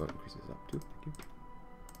 Go ahead and increase this up too. Thank you.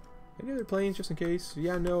 Any other planes just in case?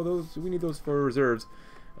 Yeah, no, those we need those for reserves.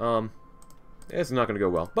 It's not going to go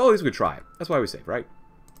well, but at least we could try it. That's why we save, right?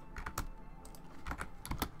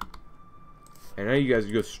 And now you guys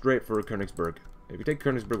go straight for Königsberg. If you take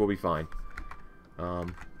Königsberg, we'll be fine. Call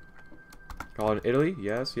it Italy?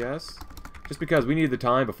 Yes, yes. Just because we need the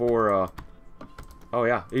time before, oh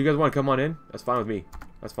yeah, you guys want to come on in? That's fine with me.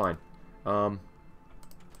 That's fine.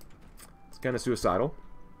 It's kind of suicidal.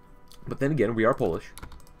 But then again, we are Polish.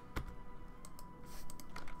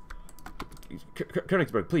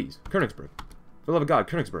 Königsberg, please. Königsberg. For the love of God,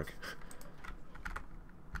 Königsberg.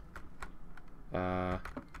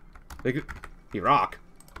 They could... Iraq?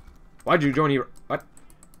 Why'd you join Iraq? What?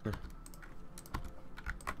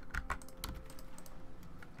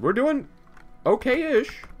 We're doing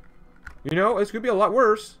okay-ish. You know, it's gonna be a lot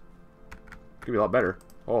worse. Could be a lot better.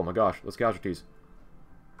 Oh my gosh, those casualties.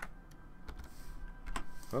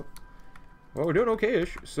 Oh. Well, we're doing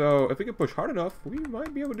okay-ish. So, if we can push hard enough, we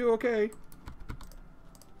might be able to do okay.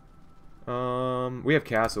 We have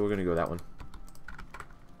cast, so we're gonna go that one.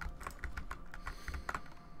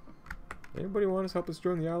 Anybody want to help us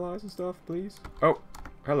join the Allies and stuff, please? Oh,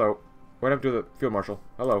 hello. What happened to the Field Marshal?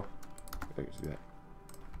 Hello. I can do that.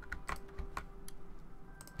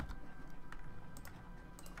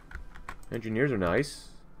 Engineers are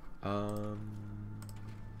nice.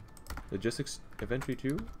 Logistics infantry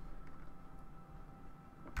too.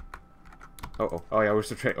 Oh yeah, we're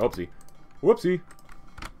still trying. Oopsie. Whoopsie.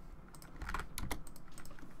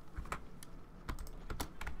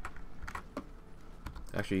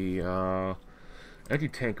 Actually,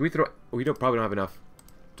 anti-tank. We probably don't have enough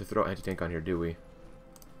to throw anti-tank on here, do we?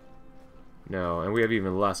 No, and we have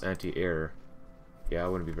even less anti-air. Yeah,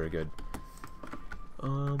 it wouldn't be very good.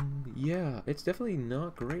 Yeah, it's definitely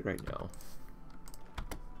not great right now.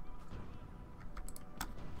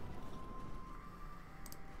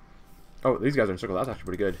 Oh, these guys are in circle. That's actually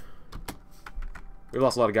pretty good. We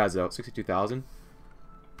lost a lot of guys though. 62,000.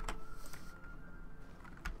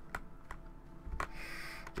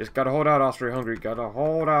 Just gotta hold out, Austria-Hungary. Gotta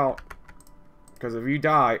hold out. Because if you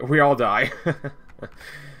die, we all die.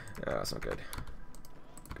 That's not good.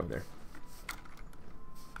 Go there.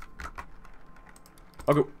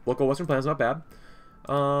 Okay, local Western plan's not bad.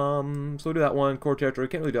 So we'll do that one. Core territory.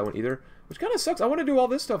 Can't really do that one either. Which kind of sucks. I want to do all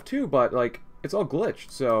this stuff too, but like, it's all glitched,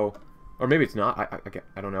 so... Or maybe it's not.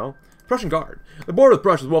 I don't know. Prussian Guard. The border with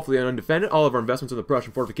Prussia is woefully undefended. All of our investments in the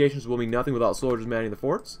Prussian fortifications will mean nothing without soldiers manning the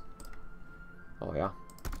forts. Oh, yeah.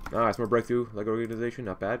 Nice, more breakthrough. Like organization,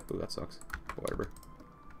 not bad. Ooh, that sucks. But whatever.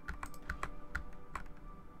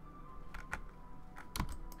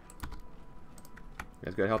 You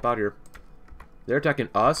guys gotta help out here. They're attacking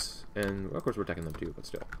us, and well, of course we're attacking them too, but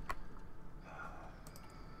still.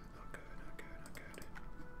 Not good, not good, not good.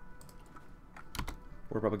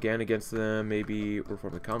 War propaganda against them, maybe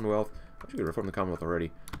reform the Commonwealth. I should reform the Commonwealth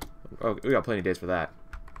already. Oh, we got plenty of days for that.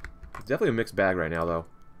 It's definitely a mixed bag right now, though.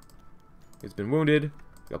 He's been wounded.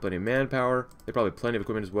 Got plenty of manpower. They probably have plenty of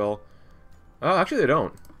equipment as well. Oh, actually they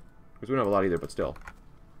don't. Because we don't have a lot either, but still.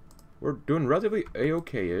 We're doing relatively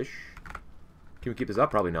A-okay-ish. Can we keep this up?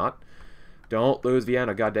 Probably not. Don't lose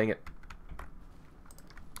Vienna, god dang it.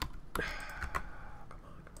 Come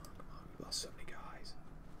on. We lost so many guys.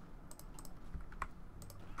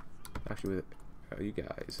 Actually, with you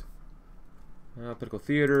guys. Political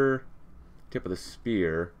theater. Tip of the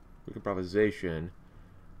spear. Weak improvisation.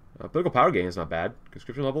 Political power gain is not bad.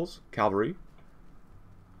 Conscription levels. Cavalry.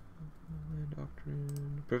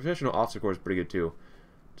 Doctrine. Professional officer corps is pretty good too.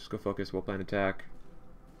 Just go focus. Well-planned attack.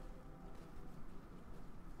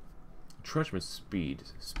 Entrenchment speed.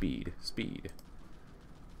 Speed.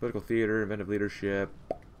 Political theater. Inventive leadership.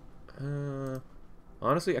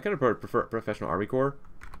 Honestly, I kind of prefer professional army corps.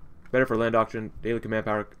 Better for land doctrine. Daily command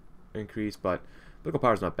power increase, but political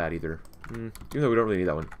power is not bad either. Even though we don't really need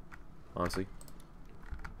that one. Honestly.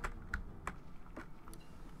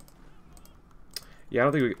 Yeah, I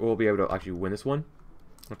don't think we'll be able to actually win this one,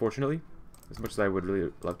 unfortunately, as much as I would really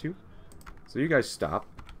love to. So you guys stop.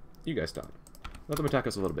 You guys stop. Let them attack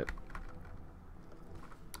us a little bit.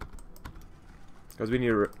 Because we need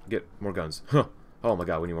to get more guns. Huh. Oh my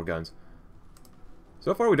god, we need more guns.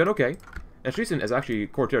 So far, we've done okay. And Schlesien is actually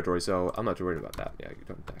core territory, so I'm not too worried about that. Yeah, you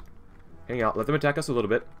don't attack. Hang out. Let them attack us a little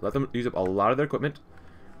bit. Let them use up a lot of their equipment.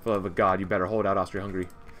 For the love of God, you better hold out, Austria-Hungary.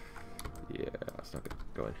 Yeah, that's not good.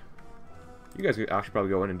 Go in. You guys could actually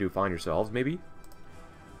probably go in and do fine yourselves, maybe.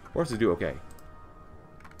 Horses do okay.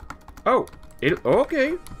 Oh!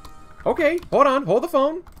 Okay! Okay, hold on. Hold the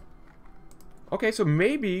phone. Okay, so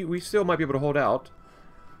maybe we still might be able to hold out.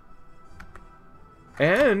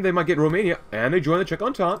 And they might get Romania. And they join the Czech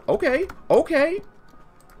Entente. Okay. Okay.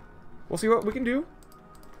 We'll see what we can do.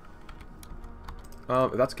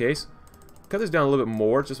 If that's the case, cut this down a little bit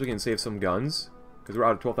more just so we can save some guns. Because we're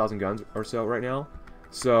out of 12,000 guns or so right now.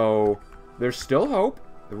 So, there's still hope.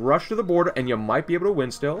 Rush to the border and you might be able to win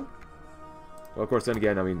still. Well, of course, then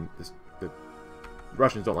again, I mean, the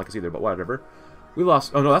Russians don't like us either, but whatever. We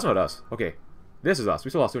lost... Oh, no, that's not us. Okay. This is us. We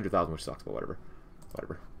still lost 200,000, which sucks, but whatever.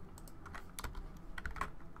 Whatever.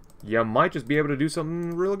 You might just be able to do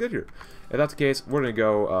something real good here. If that's the case, we're going to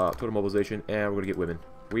go total mobilization, and we're going to get women.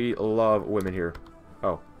 We love women here.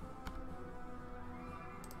 Oh.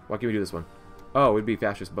 Why can't we do this one? Oh, it'd be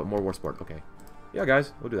fascist, but more war sport. Okay. Yeah,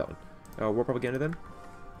 guys, we'll do that one. War propaganda, then?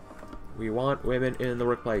 We want women in the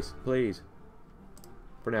workplace, please.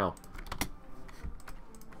 For now.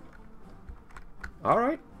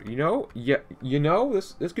 Alright. You know, yeah, you know,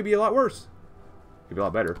 this could be a lot worse. Could be a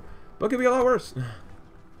lot better. But it could be a lot worse.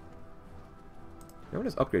 No one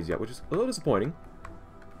has upgrades yet, which is a little disappointing.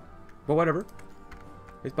 But whatever.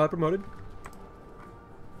 He's probably promoted.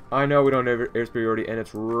 I know we don't have air superiority, and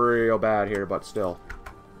it's real bad here, but still.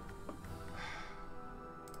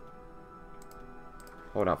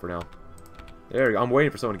 Hold out for now. There we go. I'm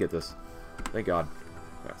waiting for someone to get this. Thank God.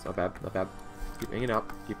 Alright, it's not bad. Not bad. Keep hanging out.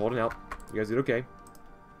 Keep holding out. You guys did okay.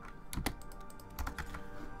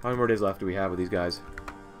 How many more days left do we have with these guys?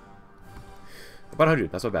 About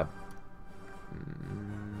 100. That's not bad.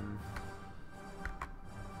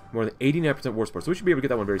 More than 89% war support. So we should be able to get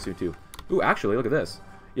that one very soon, too. Ooh, actually, look at this.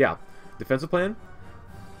 Yeah. Defensive plan.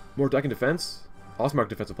 More attack and defense. Awesome mark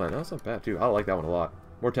defensive plan. That's not bad, too. I like that one a lot.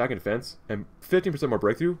 More attack and defense. And 15% more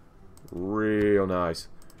breakthrough. Real nice.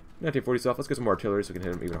 1940 stuff. Let's get some more artillery so we can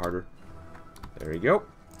hit them even harder. There you go.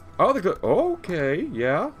 Oh, okay.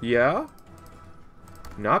 Yeah. Yeah.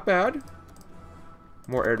 Not bad.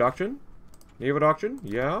 More air doctrine. Naval doctrine.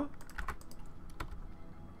 Yeah.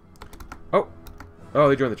 Oh. Oh,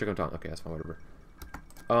 they joined the Czech Entente. Okay, that's fine. Whatever.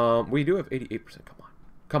 We do have 88%. Come on.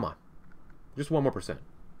 Come on. Just 1 more percent.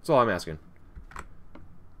 That's all I'm asking.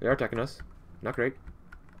 They are attacking us. Not great.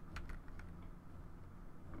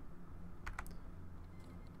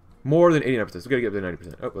 More than 89%. So we gotta get up to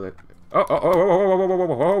 90%. Oh,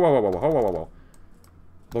 well, whoa.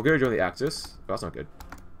 Bulgaria joined the Axis. Oh, that's not good.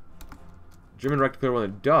 German Reich declared one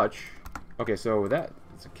of the Dutch. Okay, so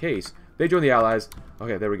that's the case. They joined the Allies.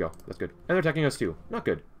 Okay, there we go. That's good. And they're attacking us too. Not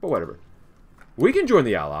good, but whatever. We can join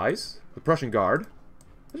the Allies. The Prussian Guard.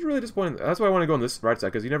 This is really disappointing. That's why I want to go on this right side,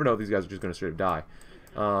 because you never know if these guys are just going to straight up die.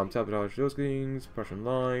 Sabotage those things. Prussian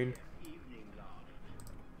line.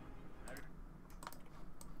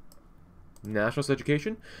 Nationalist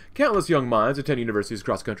education. Countless young minds attend universities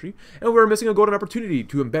across the country, and we're missing a golden opportunity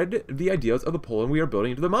to embed the ideals of the Poland we are building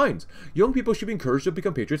into their minds. Young people should be encouraged to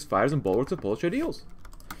become patriots, fighters, and bulwarks of Polish ideals.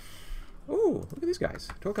 Oh, look at these guys.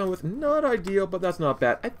 Total with not ideal, but that's not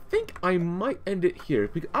bad. I think I might end it here,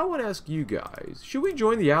 because I want to ask you guys, should we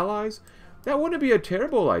join the Allies? That wouldn't be a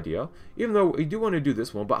terrible idea, even though we do want to do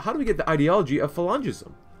this one, but how do we get the ideology of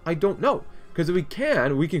Phalangism? I don't know, because if we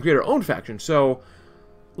can create our own faction, so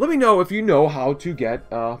let me know if you know how to get,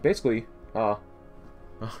 basically,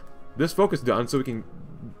 this focus done so we can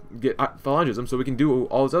get Phalangism, so we can do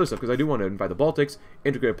all this other stuff, because I do want to invite the Baltics,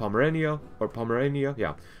 integrate Pomerania,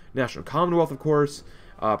 yeah, National Commonwealth, of course,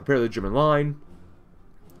 prepare the German line.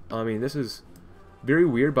 I mean, this is very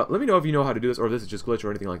weird, but let me know if you know how to do this, or if this is just glitch or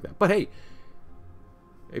anything like that. But hey,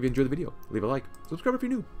 if you enjoyed the video, leave a like, subscribe if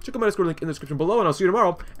you're new, check out my Discord link in the description below, and I'll see you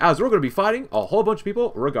tomorrow, as we're going to be fighting a whole bunch of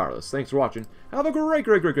people regardless. Thanks for watching. Have a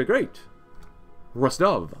great rest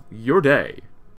of your day.